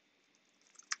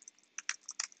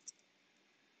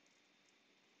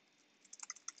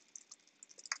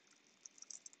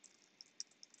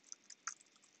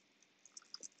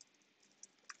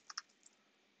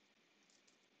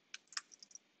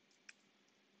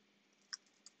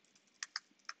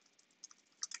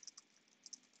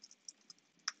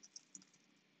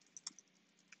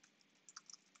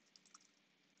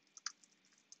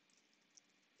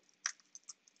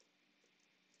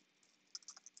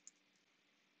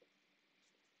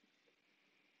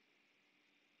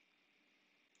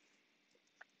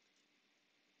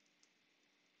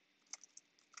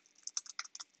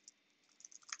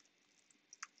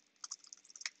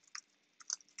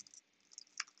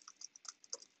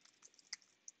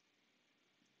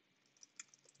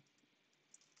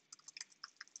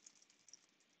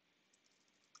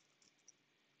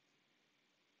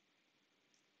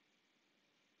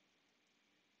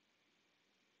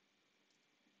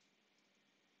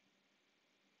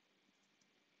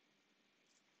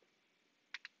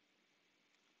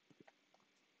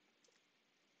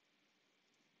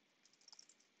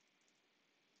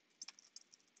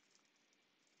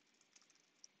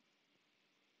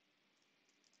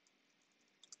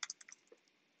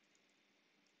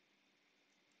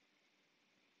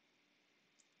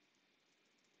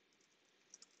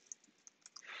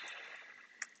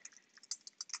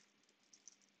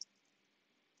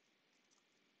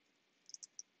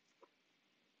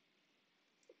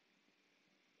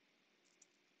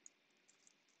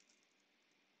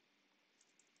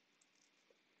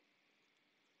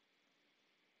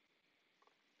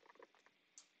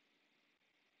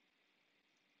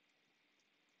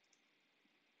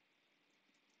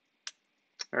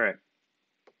 all right.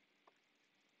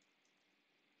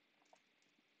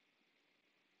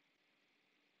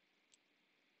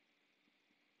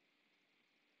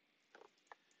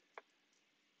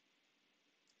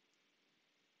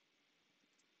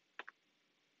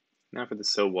 Now for the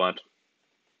so what.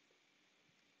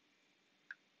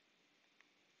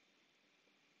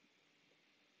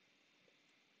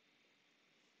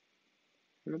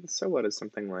 The so what is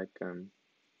something like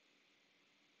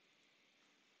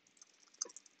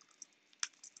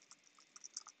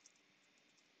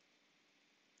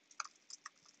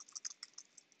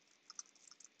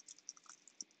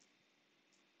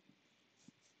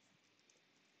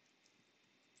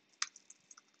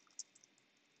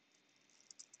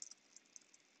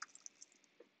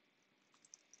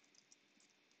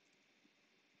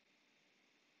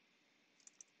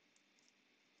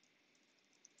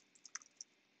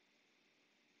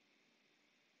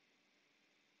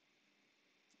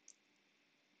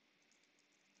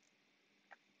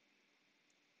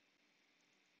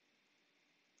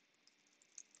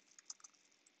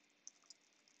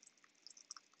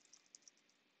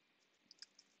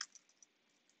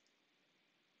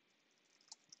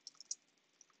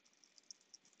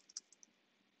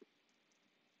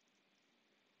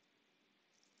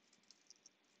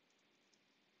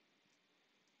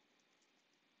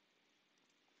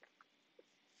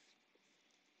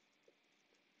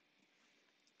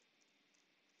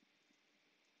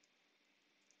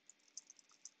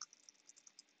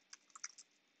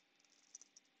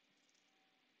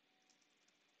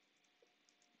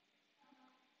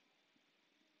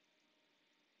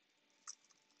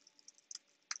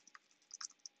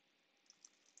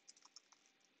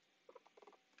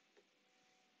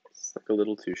it's like a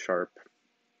little too sharp.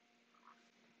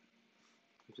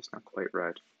 I'm just not quite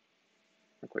right.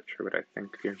 Not quite sure what I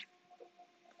think here.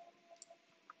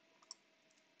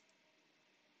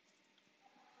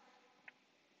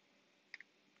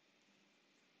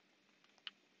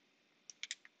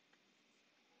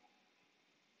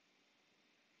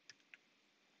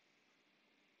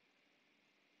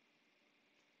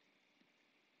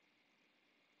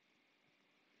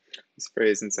 This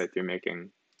phrase insight through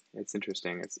making, it's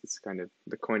interesting. It's kind of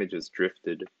the coinage is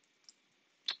drifted.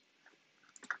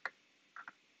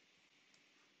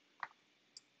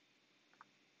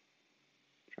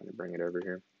 Trying to bring it over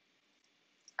here.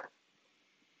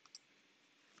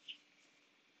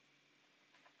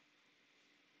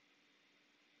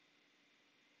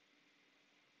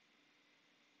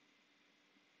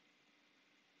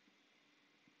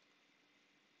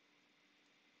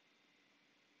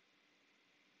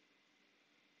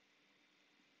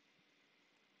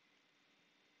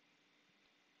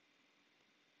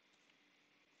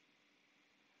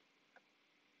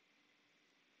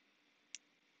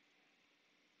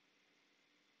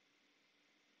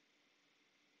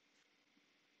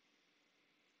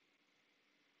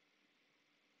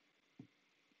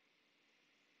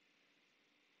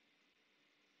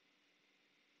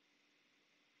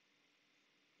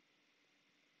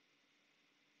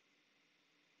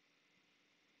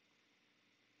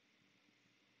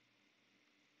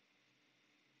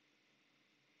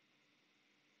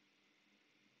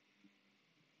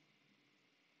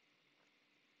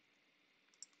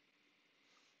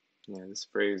 Yeah, this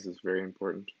phrase is very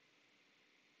important.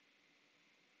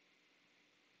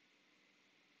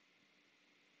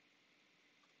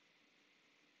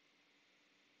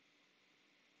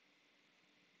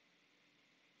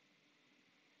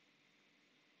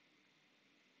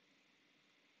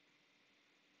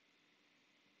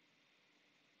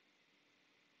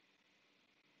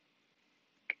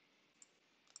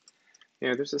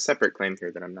 Yeah, there's a separate claim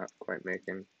here that I'm not quite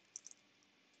making.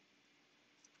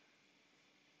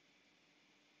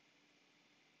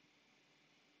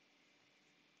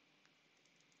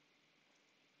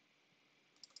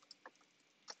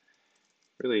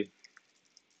 Really,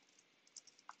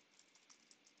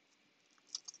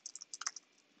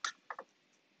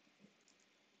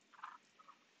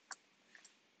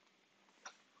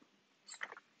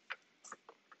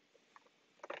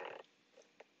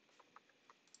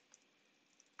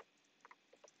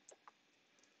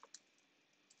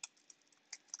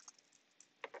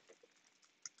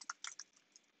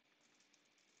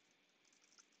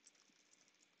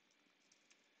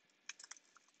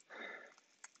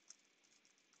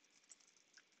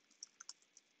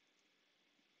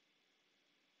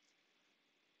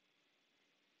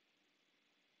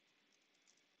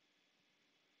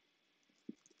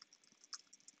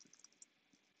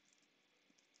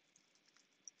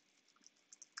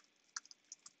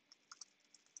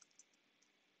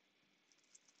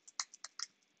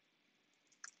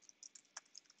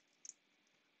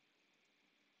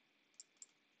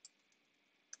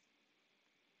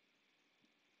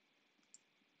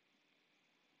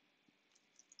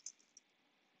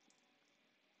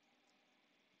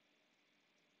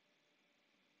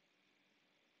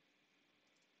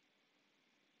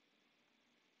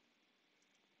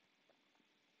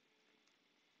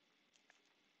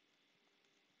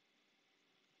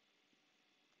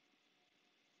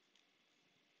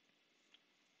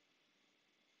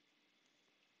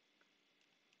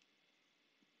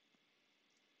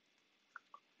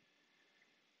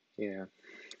 yeah.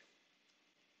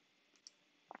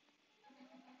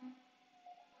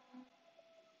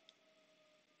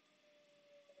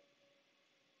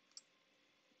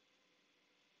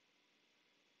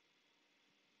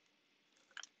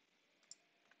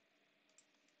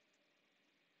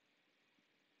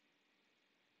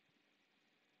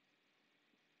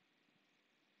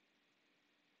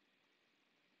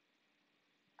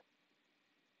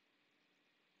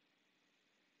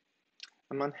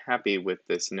 I'm unhappy with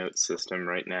this note system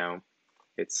right now.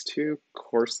 It's too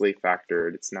coarsely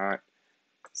factored. It's not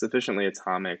sufficiently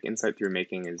atomic. Insight through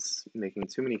making is making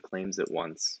too many claims at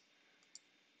once.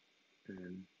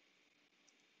 And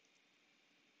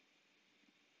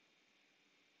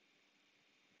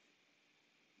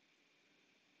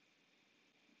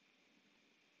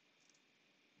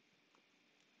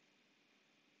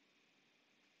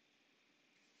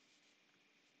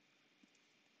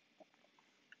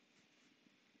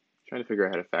trying to figure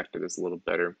out how to factor this a little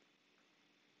better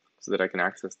so that I can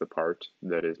access the part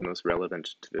that is most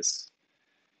relevant to this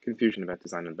confusion about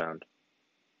design unbound.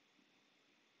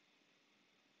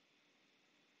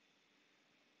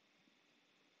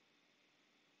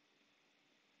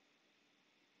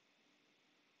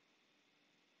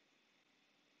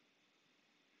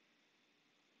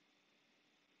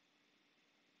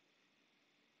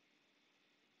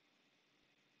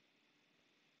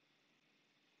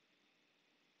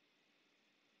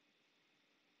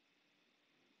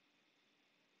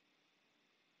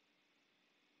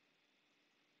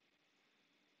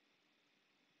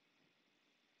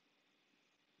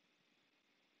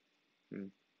 Hmm.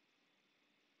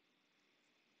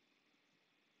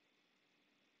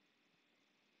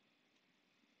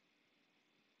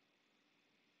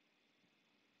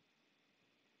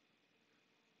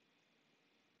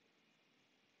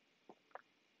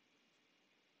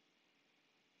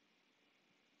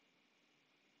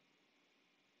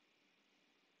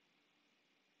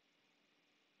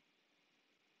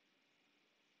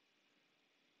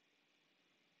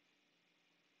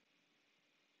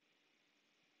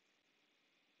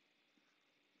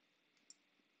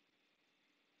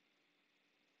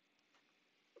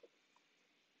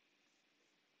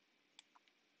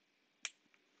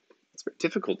 It's very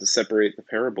difficult to separate the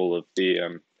parable of the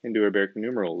Indo-Arabic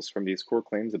numerals from these core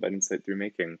claims about insight through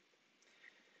making.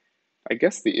 I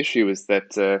guess the issue is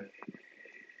that the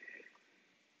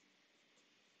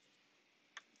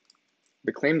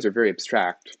claims are very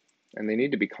abstract, and they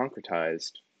need to be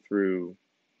concretized through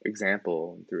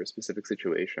example, through a specific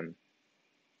situation.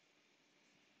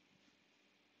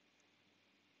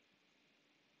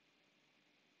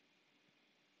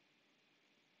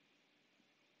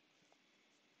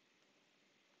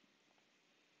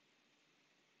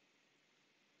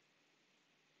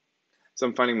 So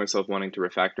I'm finding myself wanting to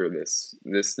refactor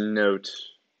this note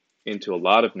into a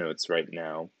lot of notes right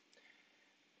now.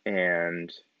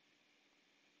 And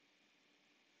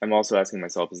I'm also asking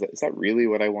myself, is that really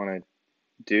what I want to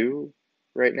do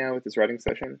right now with this writing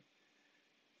session?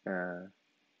 I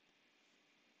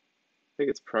think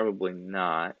it's probably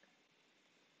not.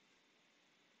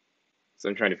 So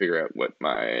I'm trying to figure out what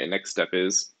my next step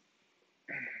is.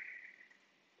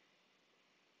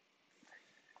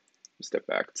 Step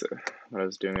back to what I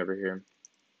was doing over here.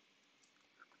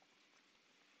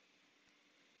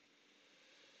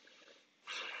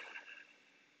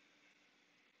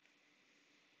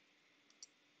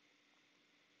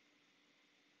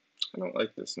 I don't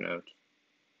like this note.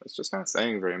 It's just not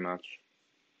saying very much.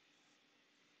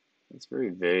 It's very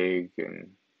vague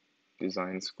and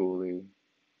design schooly.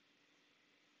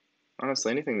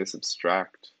 Honestly, anything this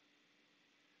abstract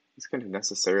is kind of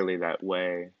necessarily that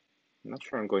way. I'm not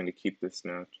sure I'm going to keep this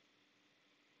note.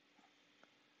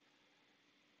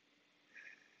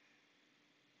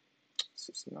 It's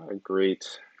just not a great...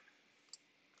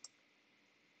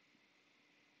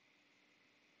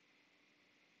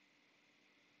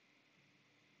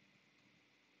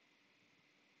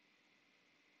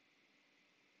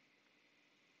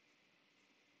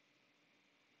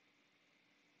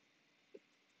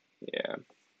 Yeah.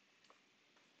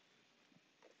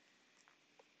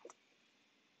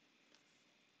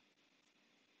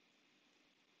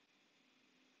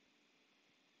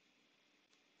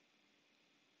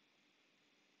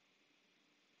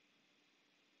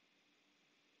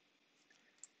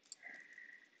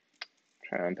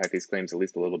 Trying to unpack these claims at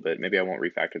least a little bit. Maybe I won't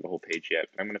refactor the whole page yet,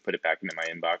 but I'm going to put it back into my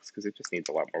inbox because it just needs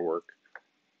a lot more work.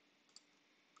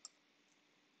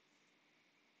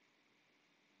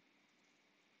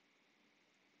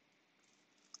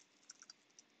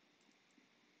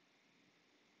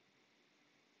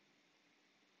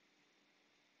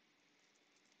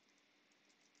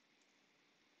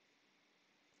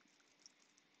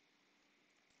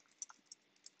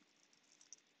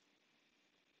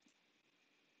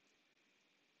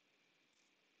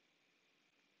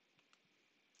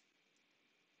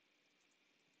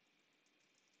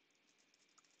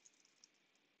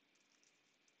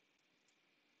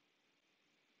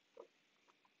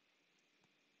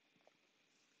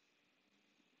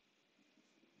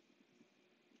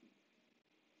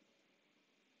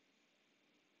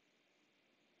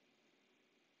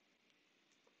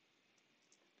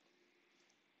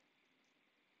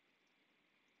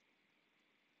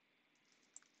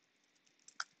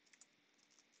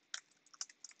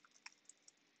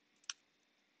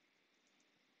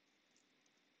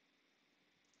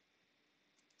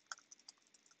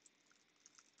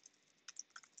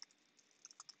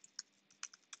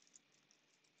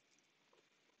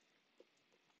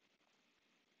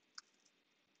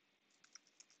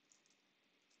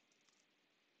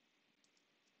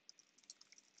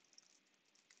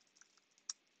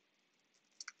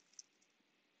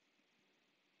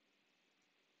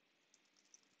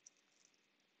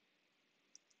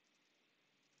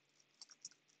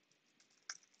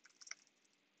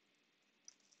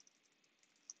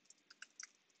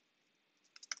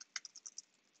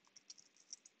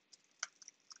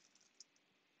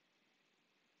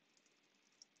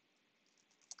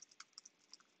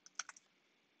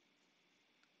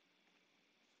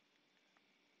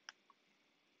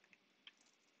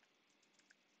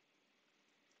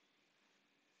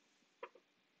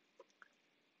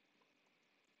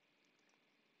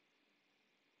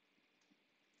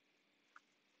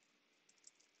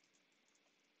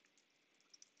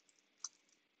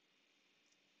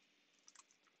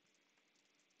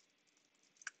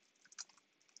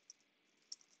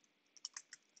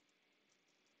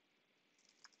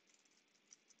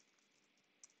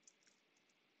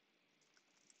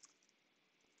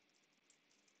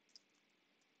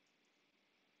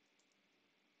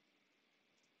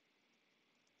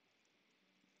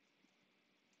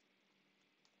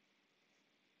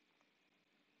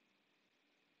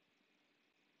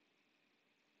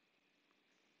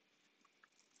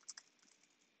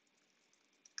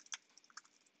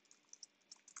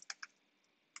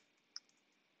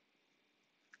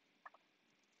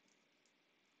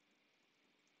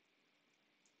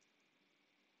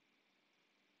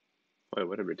 Boy,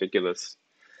 what a ridiculous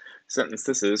sentence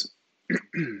this is. I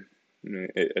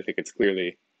think it's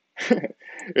clearly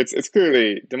it's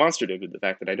clearly demonstrative of the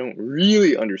fact that I don't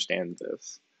really understand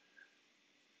this.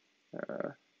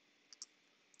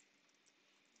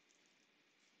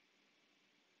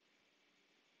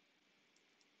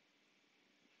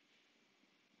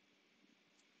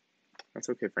 That's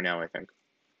okay for now, I think.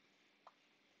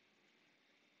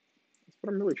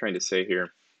 what I'm really trying to say here.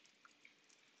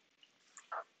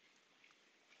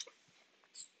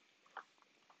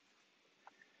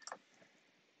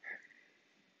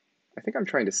 I think I'm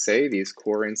trying to say these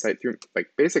core insight through, like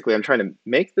basically I'm trying to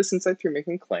make this insight through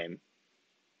making claim.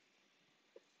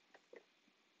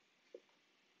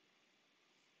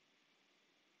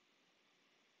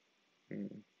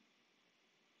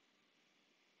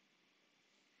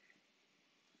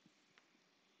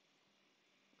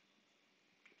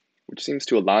 Which seems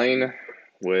to align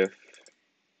with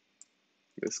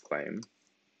this claim.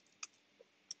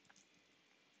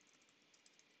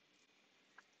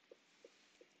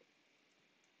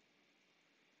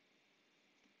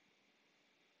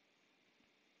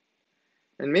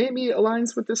 And maybe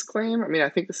aligns with this claim. I mean, I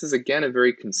think this is, again, a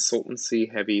very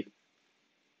consultancy-heavy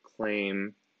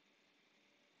claim.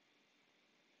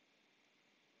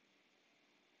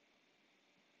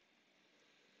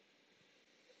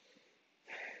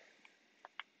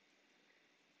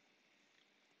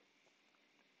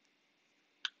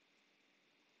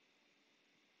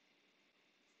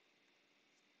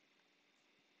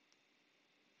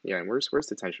 Yeah, and where's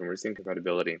the tension? Where's the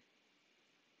incompatibility?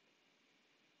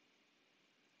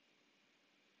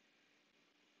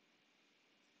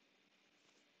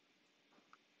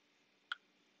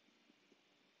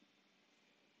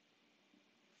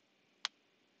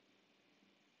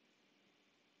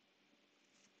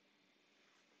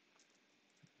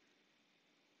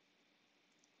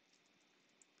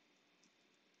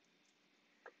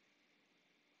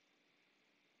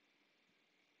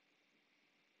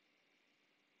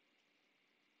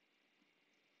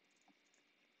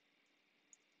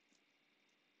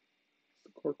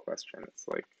 It's the core question. It's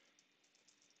like,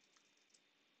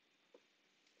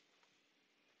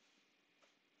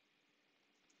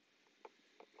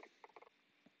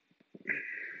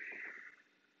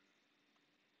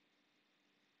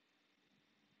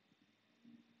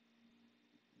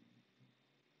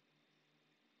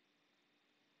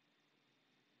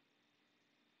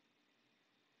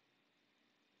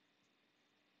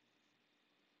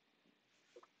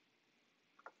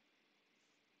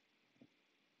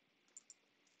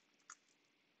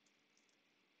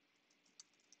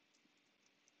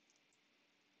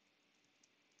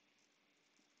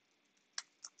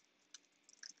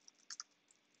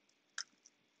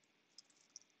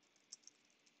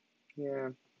 yeah.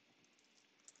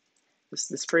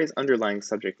 This phrase underlying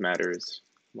subject matter is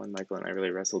one Michael and I really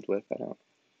wrestled with. It's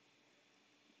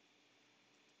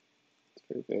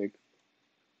very vague.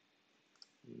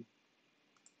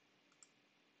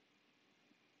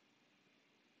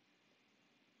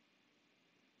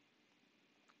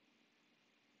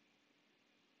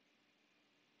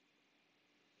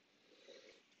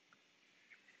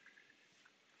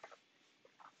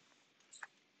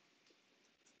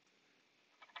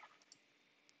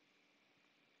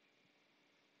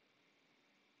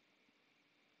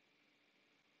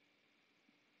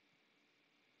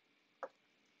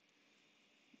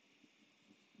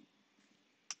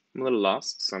 I'm a little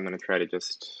lost, so I'm going to try to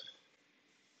just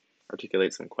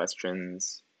articulate some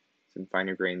questions, some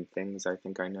finer grained things I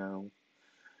think I know.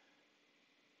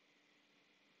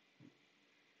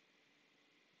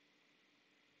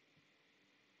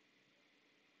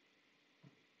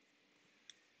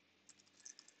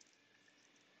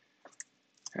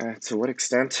 To what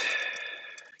extent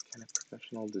can a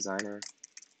professional designer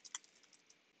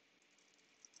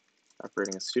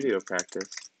operating a studio practice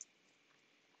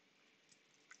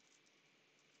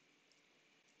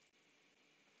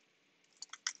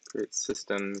create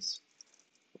systems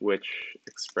which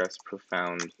express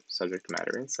profound subject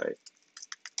matter insight?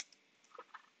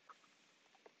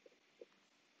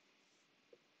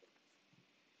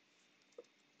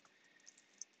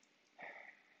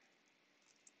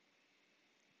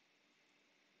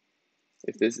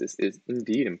 If this is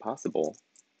indeed impossible,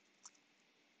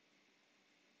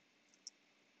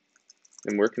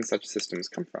 then where can such systems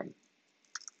come from?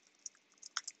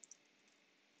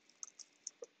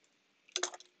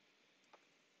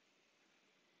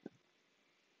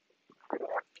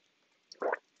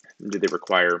 Do they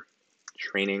require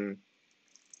training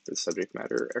as subject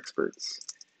matter experts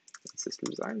in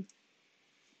system design?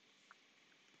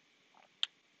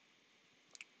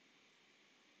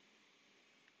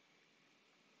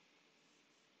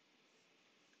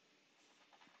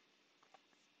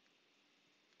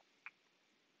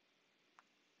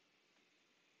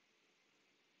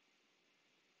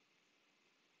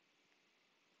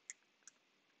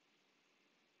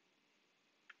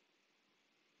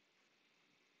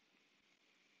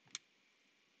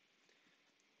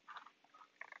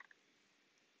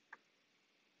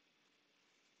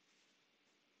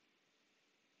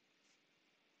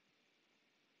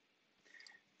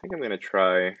 think I'm going to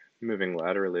try moving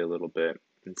laterally a little bit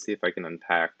and see if I can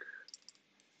unpack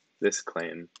this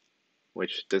claim,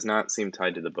 which does not seem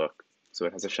tied to the book, so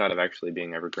it has a shot of actually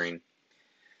being evergreen.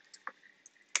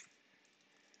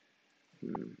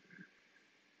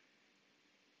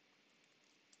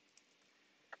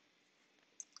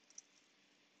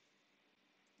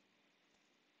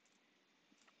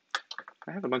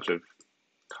 I have a bunch of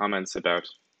comments about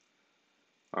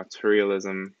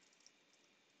autorialism.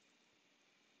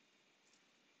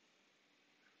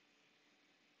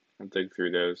 I'll dig through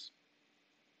those.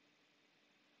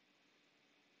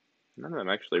 None of them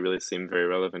actually really seem very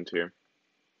relevant here.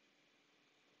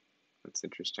 That's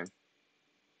interesting.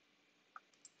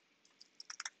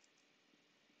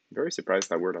 I'm very surprised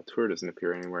that word auteur doesn't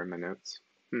appear anywhere in my notes.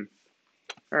 All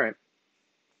right.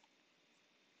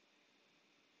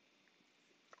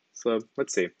 So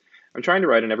let's see. I'm trying to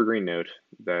write an evergreen note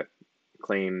that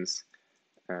claims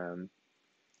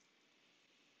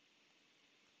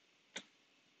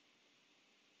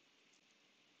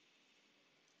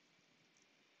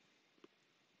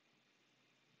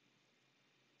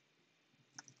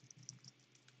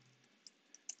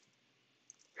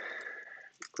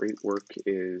great work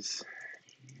is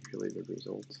usually the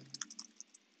result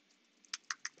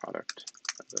product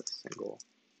of a single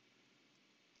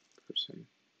person.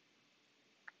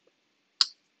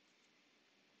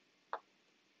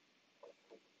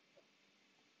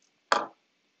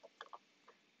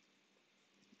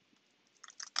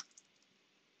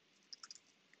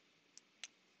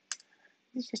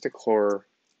 This is just a core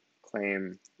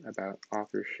claim about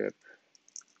authorship.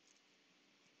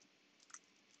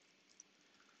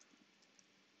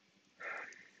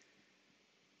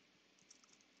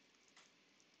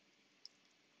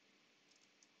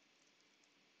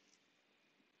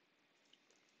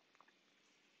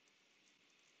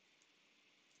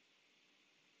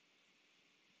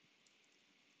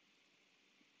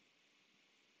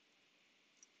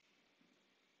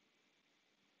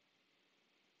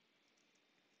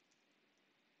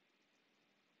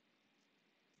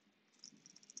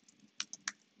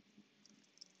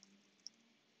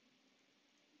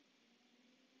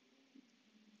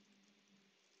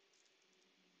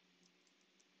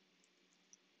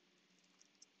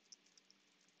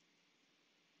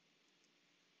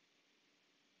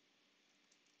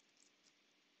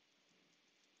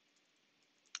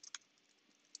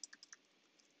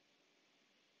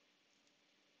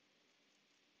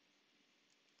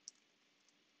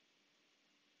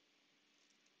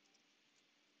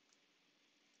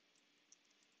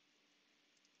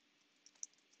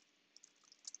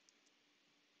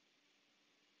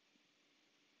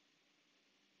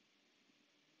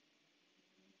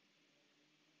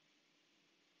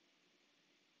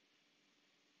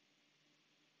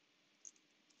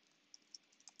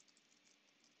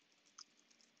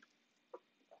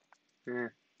 Eh.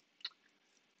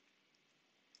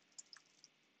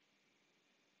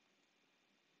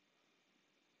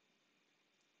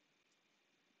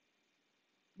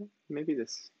 Maybe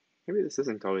this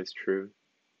isn't always true.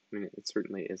 I mean, it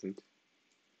certainly isn't.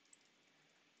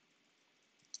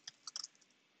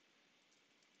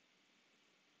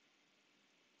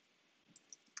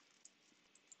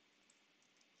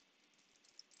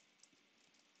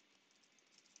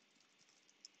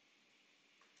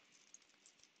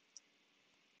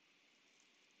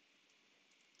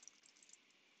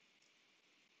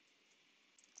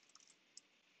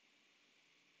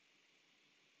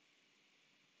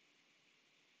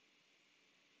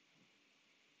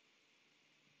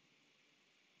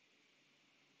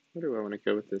 Where do I want to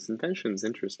go with this? Invention's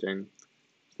interesting.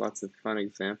 Lots of fun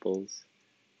examples.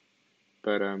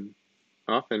 But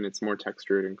often it's more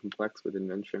textured and complex with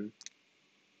invention.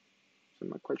 So I'm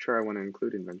not quite sure I want to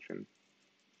include invention.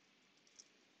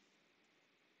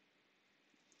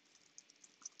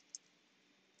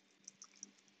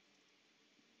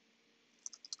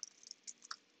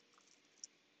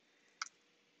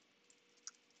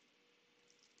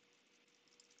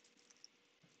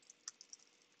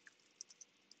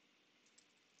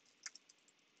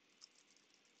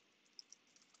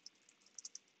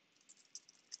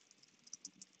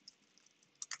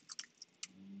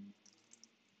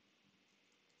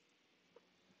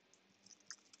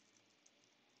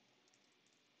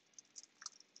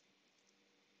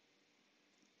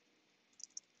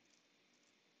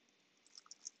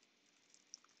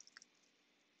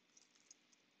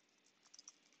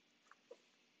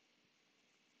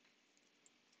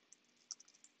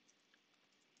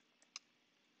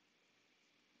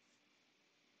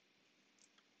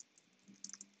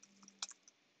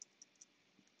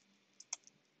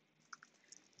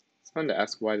 It's fun to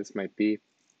ask why this might be.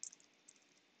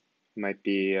 might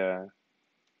be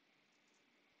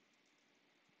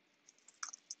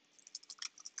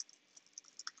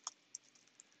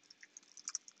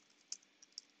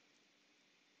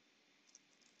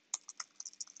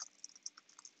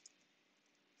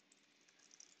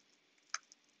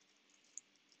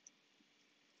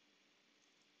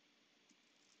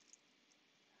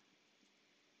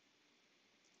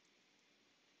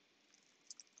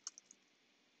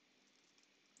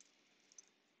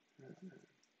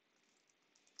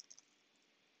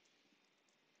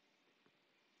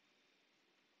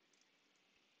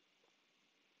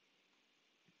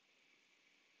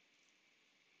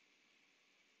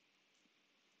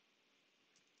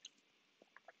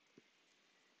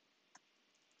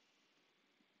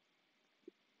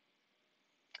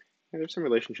there's some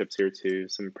relationships here to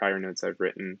some prior notes I've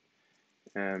written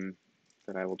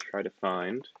that I will try to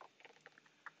find.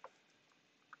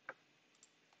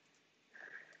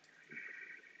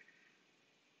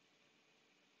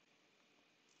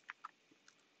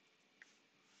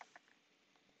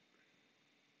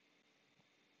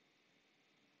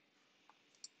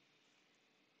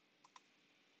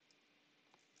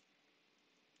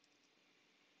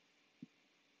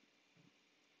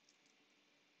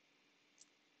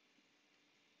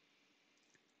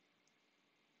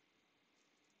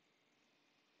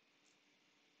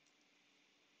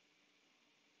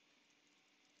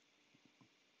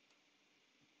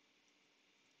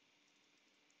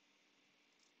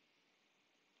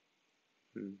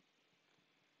 Hmm.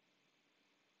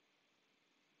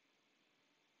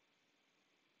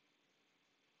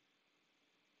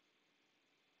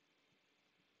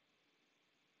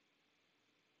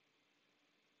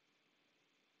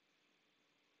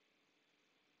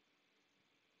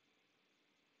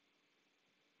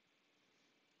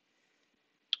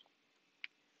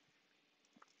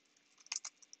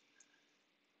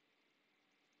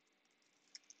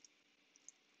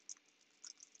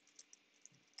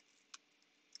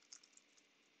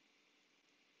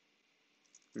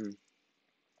 Hmm.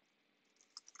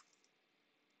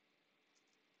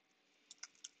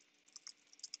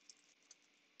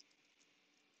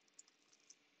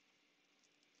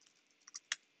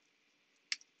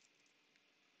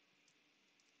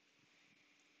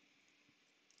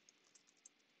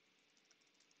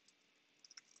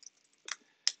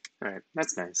 All right,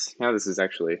 that's nice. Now this is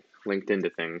actually linked into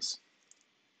things.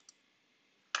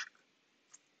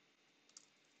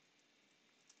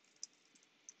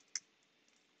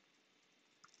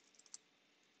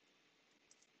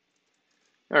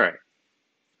 All right,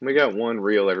 we got one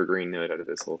real evergreen note out of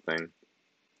this whole thing.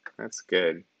 That's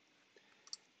good.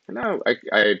 And now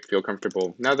I feel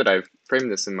comfortable, now that I've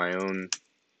framed this in my own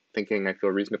thinking, I feel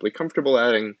reasonably comfortable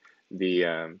adding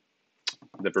the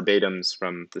verbatims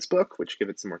from this book, which give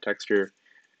it some more texture.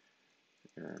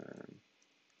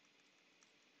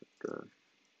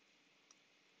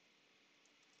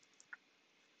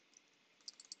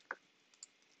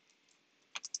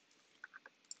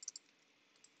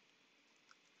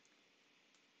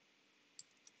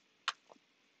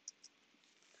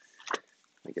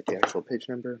 Let me get the actual page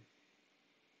number.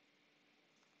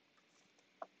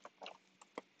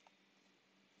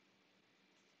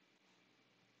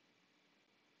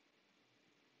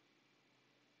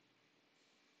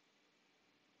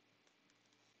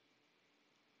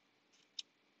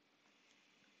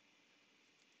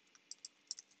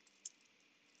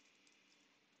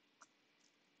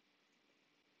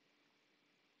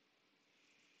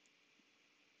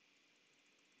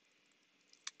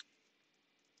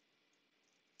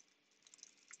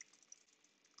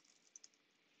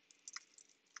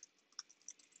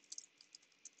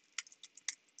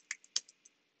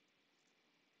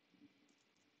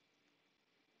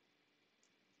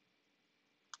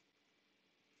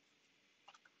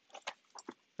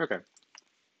 Okay,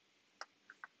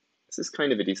 this is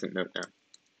kind of a decent note now.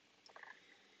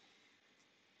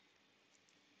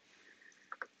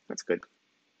 That's good.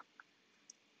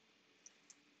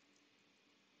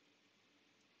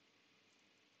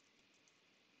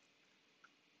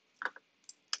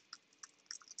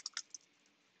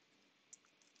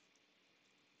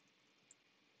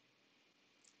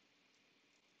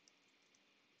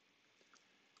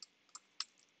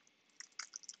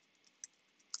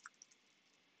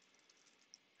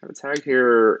 I have a tag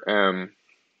here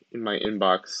in my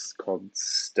inbox called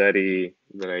study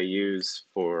that I use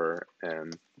for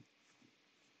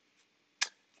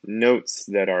notes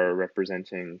that are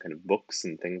representing kind of books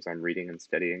and things I'm reading and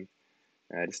studying.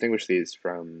 I distinguish these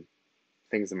from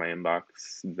things in my inbox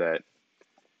that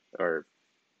are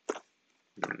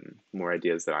more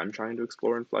ideas that I'm trying to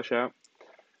explore and flesh out,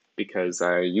 because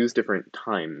I use different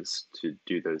times to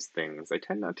do those things. I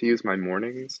tend not to use my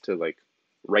mornings to like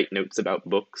write notes about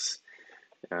books.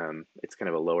 It's kind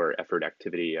of a lower effort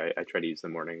activity. I try to use the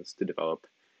mornings to develop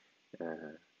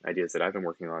ideas that I've been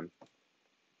working on.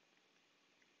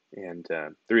 And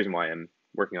the reason why I'm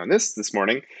working on this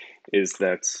morning is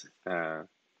that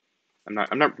I'm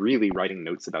not really writing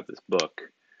notes about this book.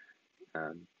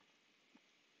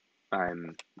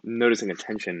 I'm noticing a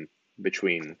tension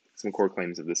between some core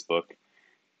claims of this book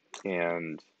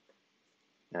and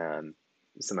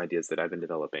some ideas that I've been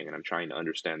developing, and I'm trying to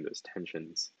understand those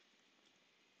tensions.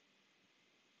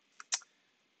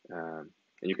 And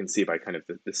you can see by kind of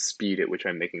the speed at which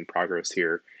I'm making progress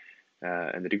here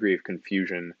and the degree of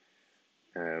confusion.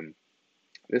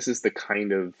 This is the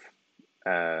kind of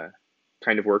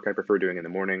work I prefer doing in the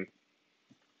morning.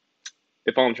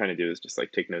 If all I'm trying to do is just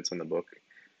like take notes on the book,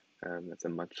 that's a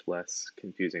much less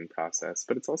confusing process,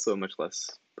 but it's also a much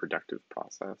less productive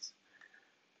process.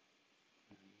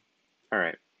 All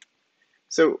right.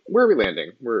 So where are we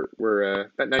landing? We're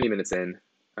about 90 minutes in.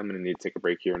 I'm going to need to take a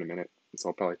break here in a minute, so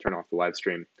I'll probably turn off the live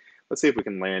stream. Let's see if we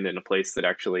can land in a place that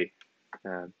actually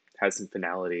has some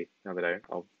finality. Now that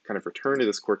I'll kind of return to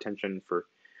this core tension for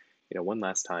one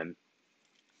last time.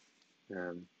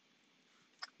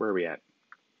 Where are we at?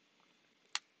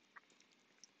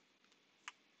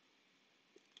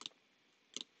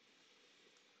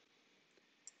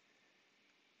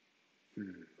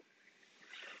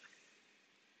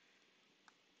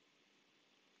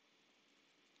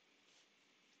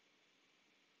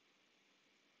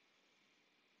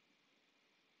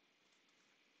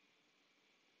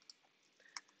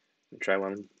 Try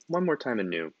one more time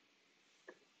anew.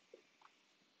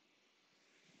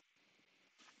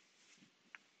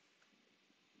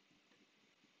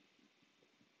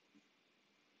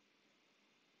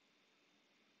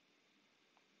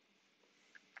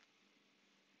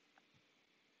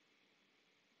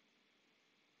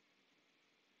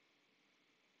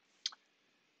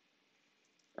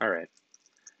 All right.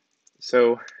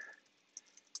 So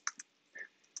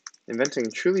inventing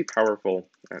truly powerful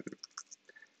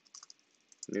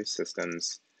new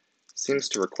systems seems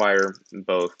to require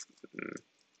both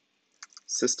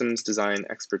systems design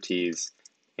expertise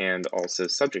and also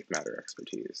subject matter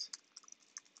expertise.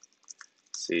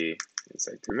 See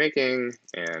insight through making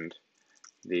and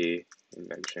the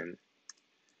invention.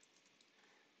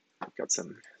 I've got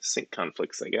some sync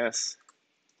conflicts, I guess.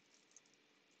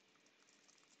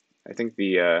 I think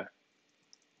the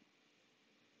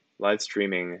live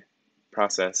streaming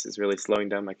process is really slowing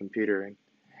down my computer and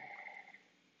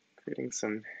creating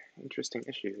some interesting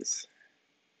issues.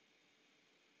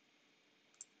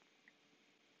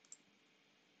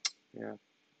 Yeah.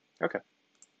 Okay.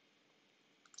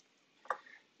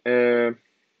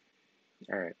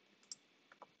 All right.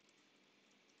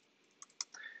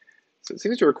 So it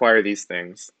seems to require these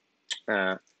things.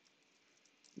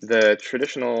 The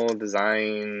traditional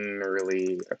design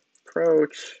early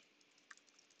approach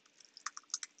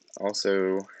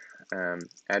also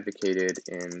advocated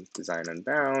in Design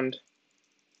Unbound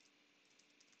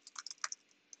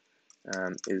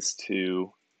is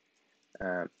to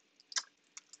have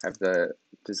the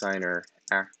designer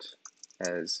act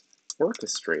as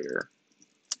orchestrator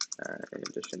in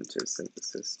addition to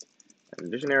synthesist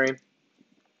and visionary.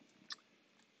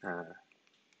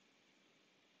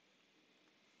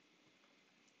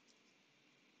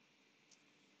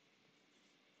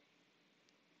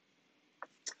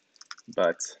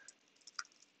 But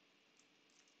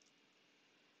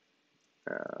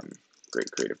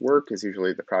great creative work is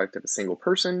usually the product of a single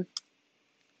person.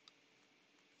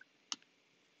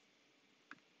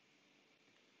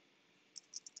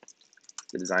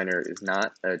 The designer is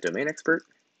not a domain expert.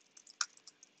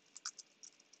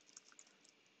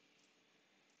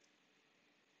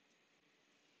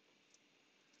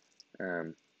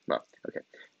 Well, okay.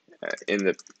 In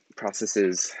the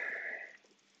processes,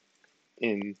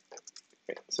 in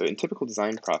typical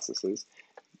design processes,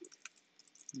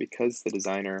 because the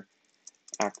designer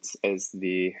acts as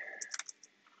the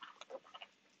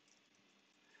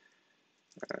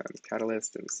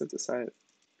catalyst and synthesizer,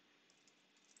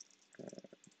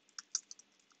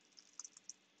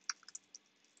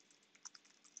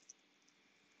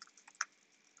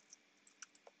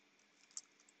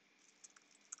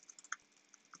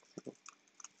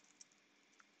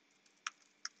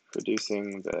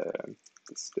 producing the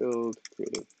distilled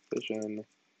creative vision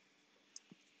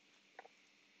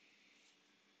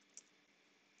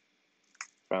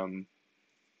from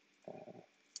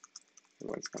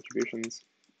everyone's contributions.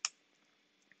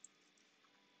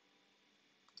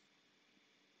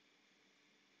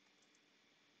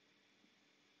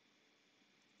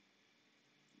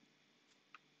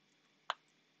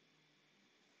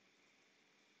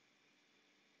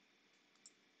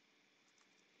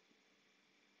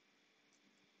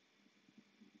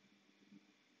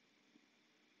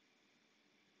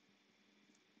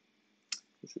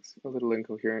 This is a little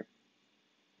incoherent.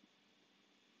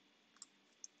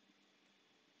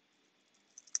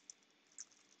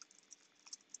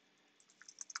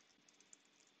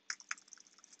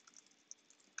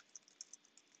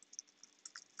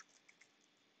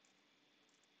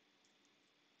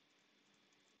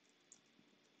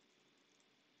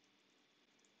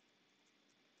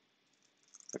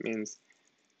 That means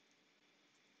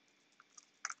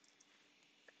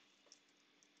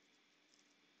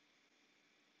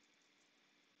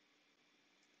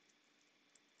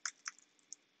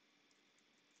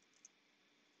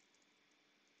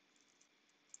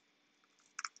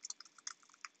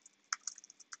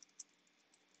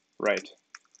right.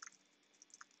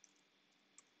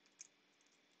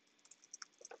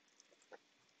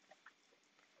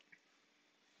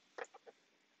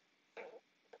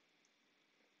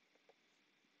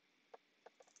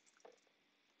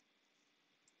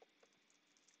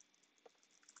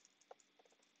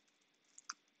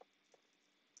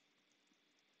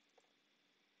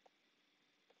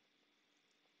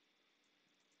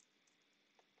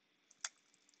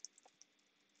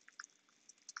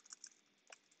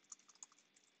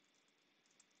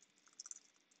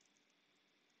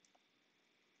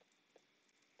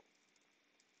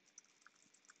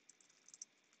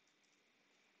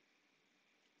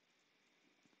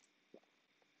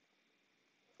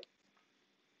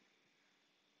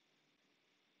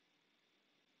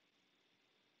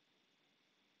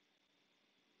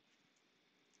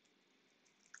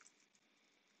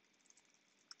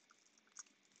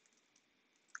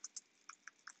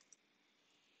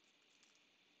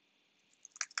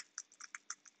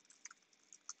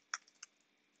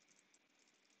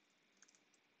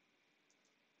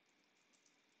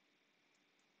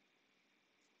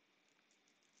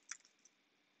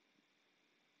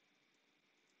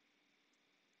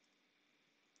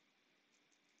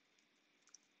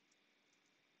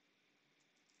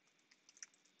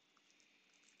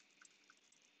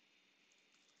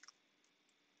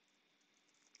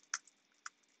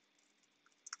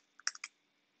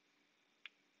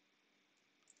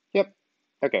 Yep.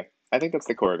 Okay. I think that's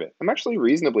the core of it. I'm actually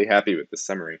reasonably happy with this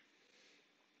summary.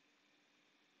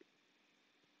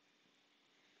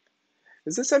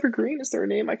 Is this evergreen? Is there a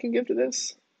name I can give to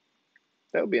this?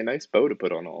 That would be a nice bow to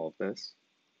put on all of this.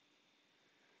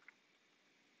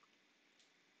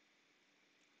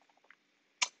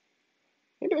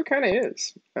 Maybe there kind of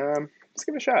is. Let's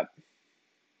give it a shot.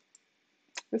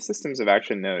 This systems of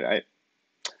action node,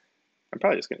 I'm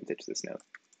probably just going to ditch this node.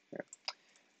 Yeah.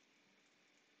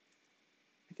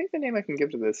 I think the name I can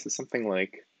give to this is something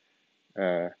like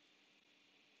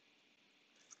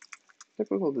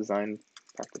typical design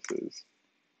practices.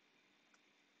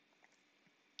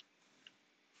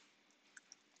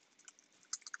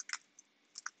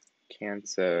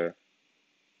 Cancer.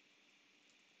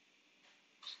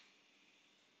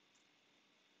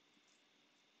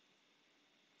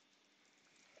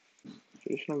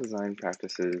 Traditional design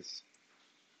practices.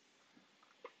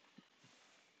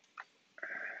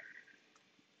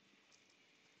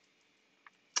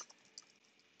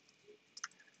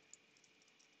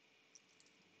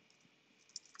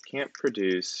 Can't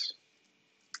produce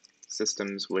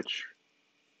systems which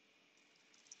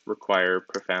require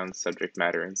profound subject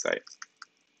matter insight.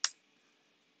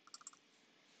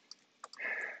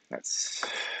 That's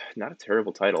not a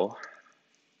terrible title.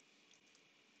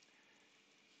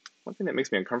 One thing that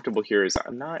makes me uncomfortable here is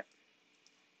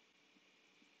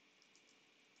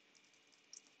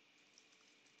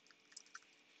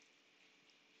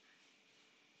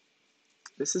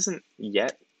this isn't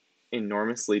yet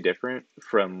enormously different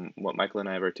from what Michael and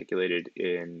I have articulated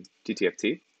in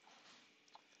TTFT.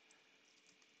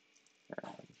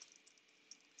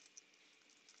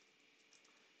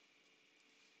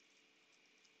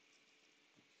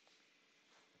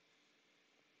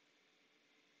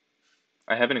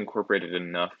 I haven't incorporated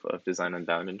enough of Design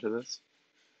Unbound into this.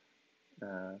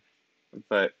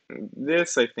 But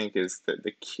this, I think, is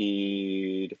the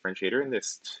key differentiator in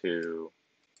this too.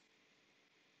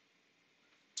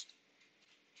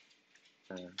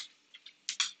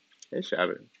 Hey,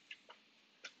 Shabbat.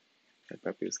 My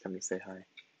puppy was coming to say hi.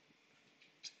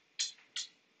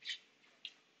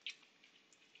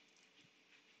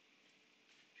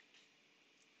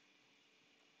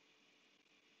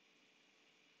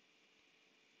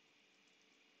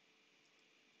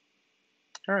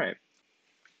 All right.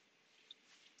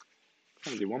 I'm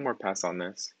going to do one more pass on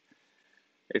this.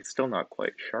 It's still not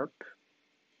quite sharp,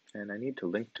 and I need to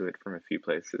link to it from a few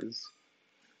places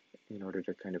in order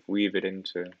to kind of weave it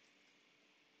into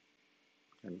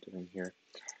what I'm doing here.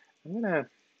 I'm going to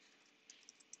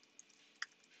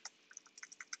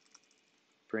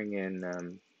bring in, what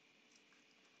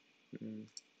am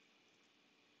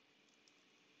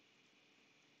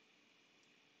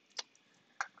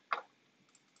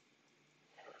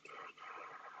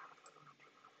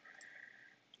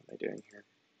I doing here?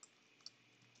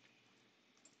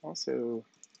 Also,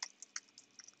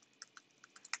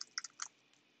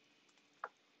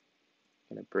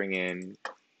 I'm going to bring in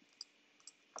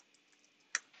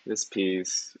this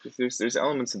piece. There's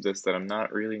elements of this that I'm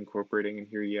not really incorporating in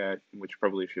here yet, which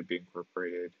probably should be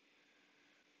incorporated.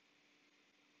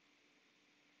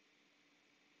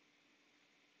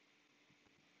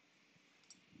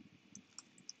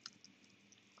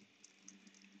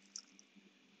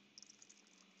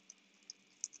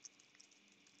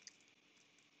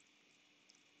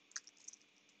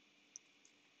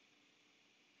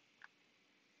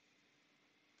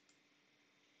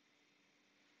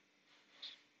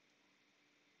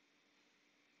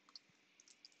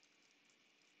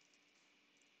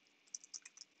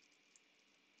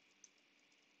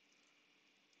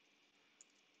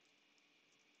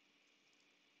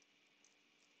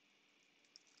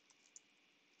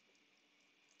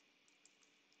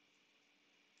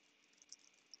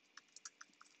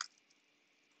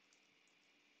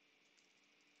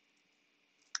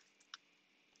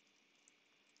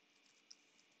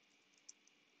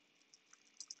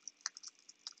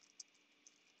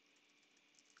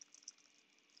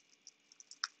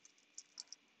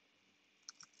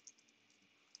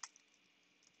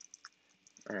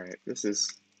 All right, this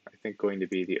is, I think, going to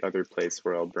be the other place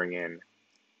where I'll bring in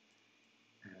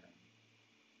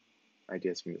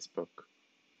ideas from this book.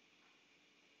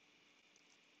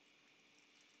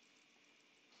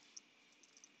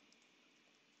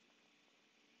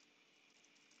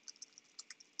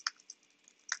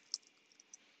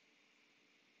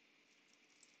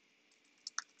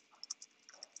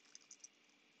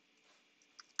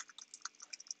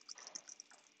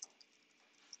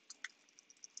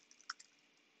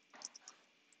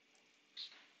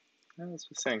 I was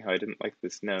just saying how I didn't like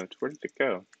this note. Where did it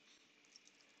go?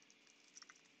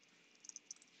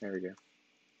 There we go.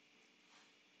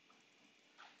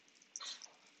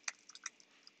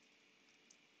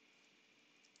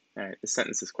 All right, this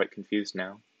sentence is quite confused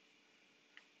now,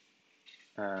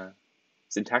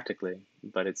 syntactically,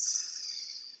 but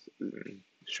it's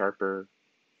sharper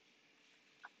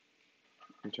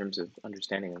in terms of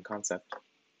understanding and concept.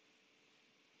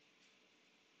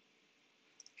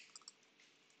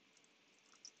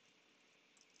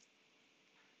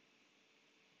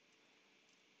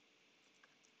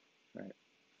 Right.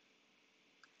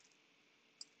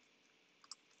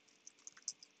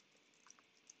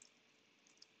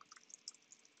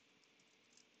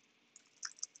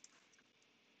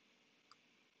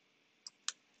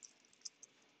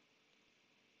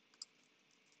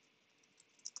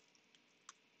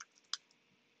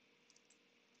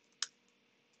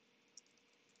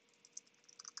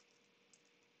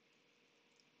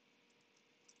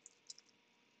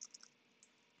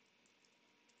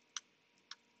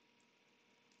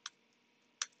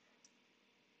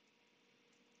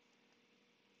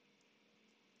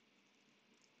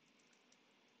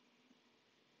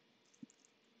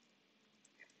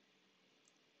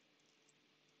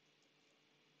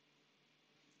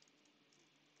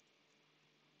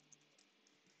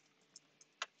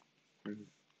 Mm-hmm.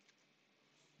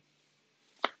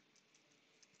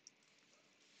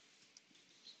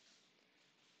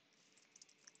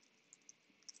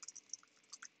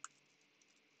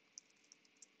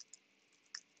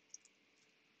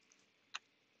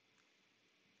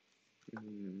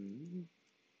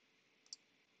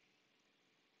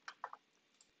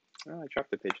 Oh, I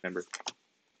dropped the page number.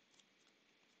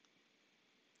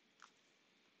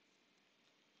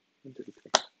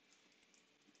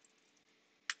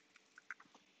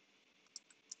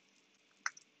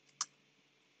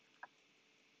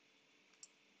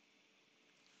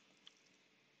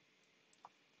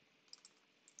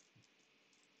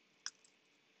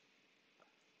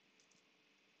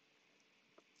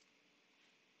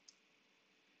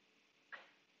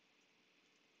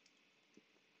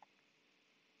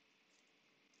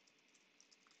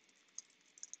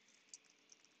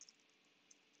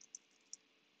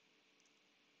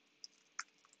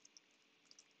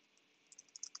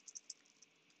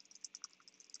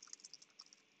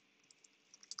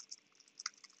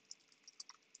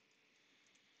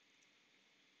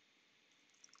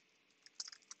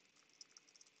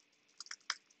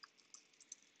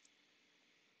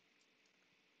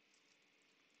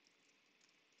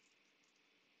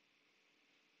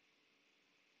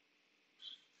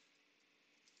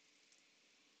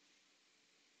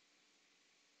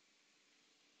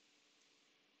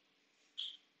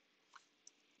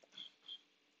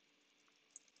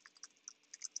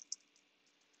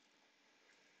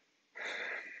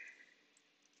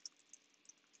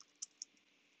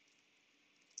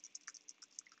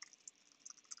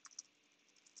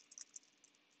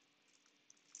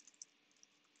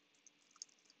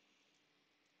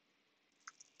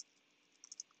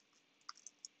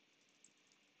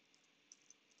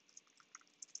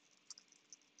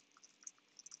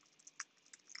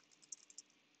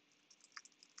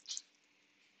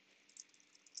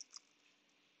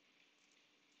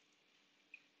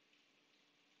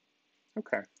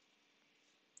 Okay.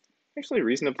 Actually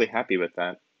reasonably happy with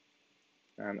that,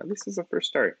 at least as a first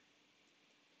start.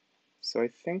 So I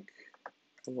think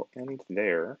I will end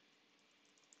there.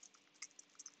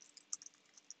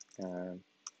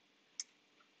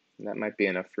 That might be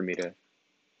enough for me to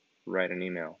write an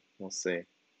email. We'll see.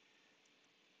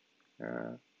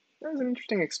 That was an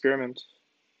interesting experiment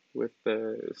with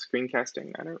the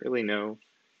screencasting. I don't really know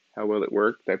how well it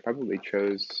worked. I probably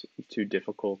chose too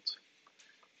difficult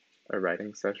a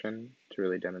writing session to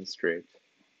really demonstrate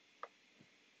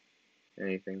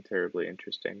anything terribly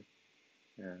interesting,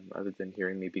 other than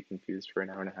hearing me be confused for an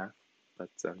hour and a half. But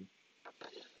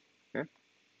yeah,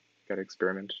 got to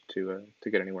experiment to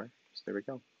get anywhere. So there we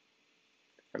go.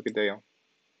 Have a good day, y'all.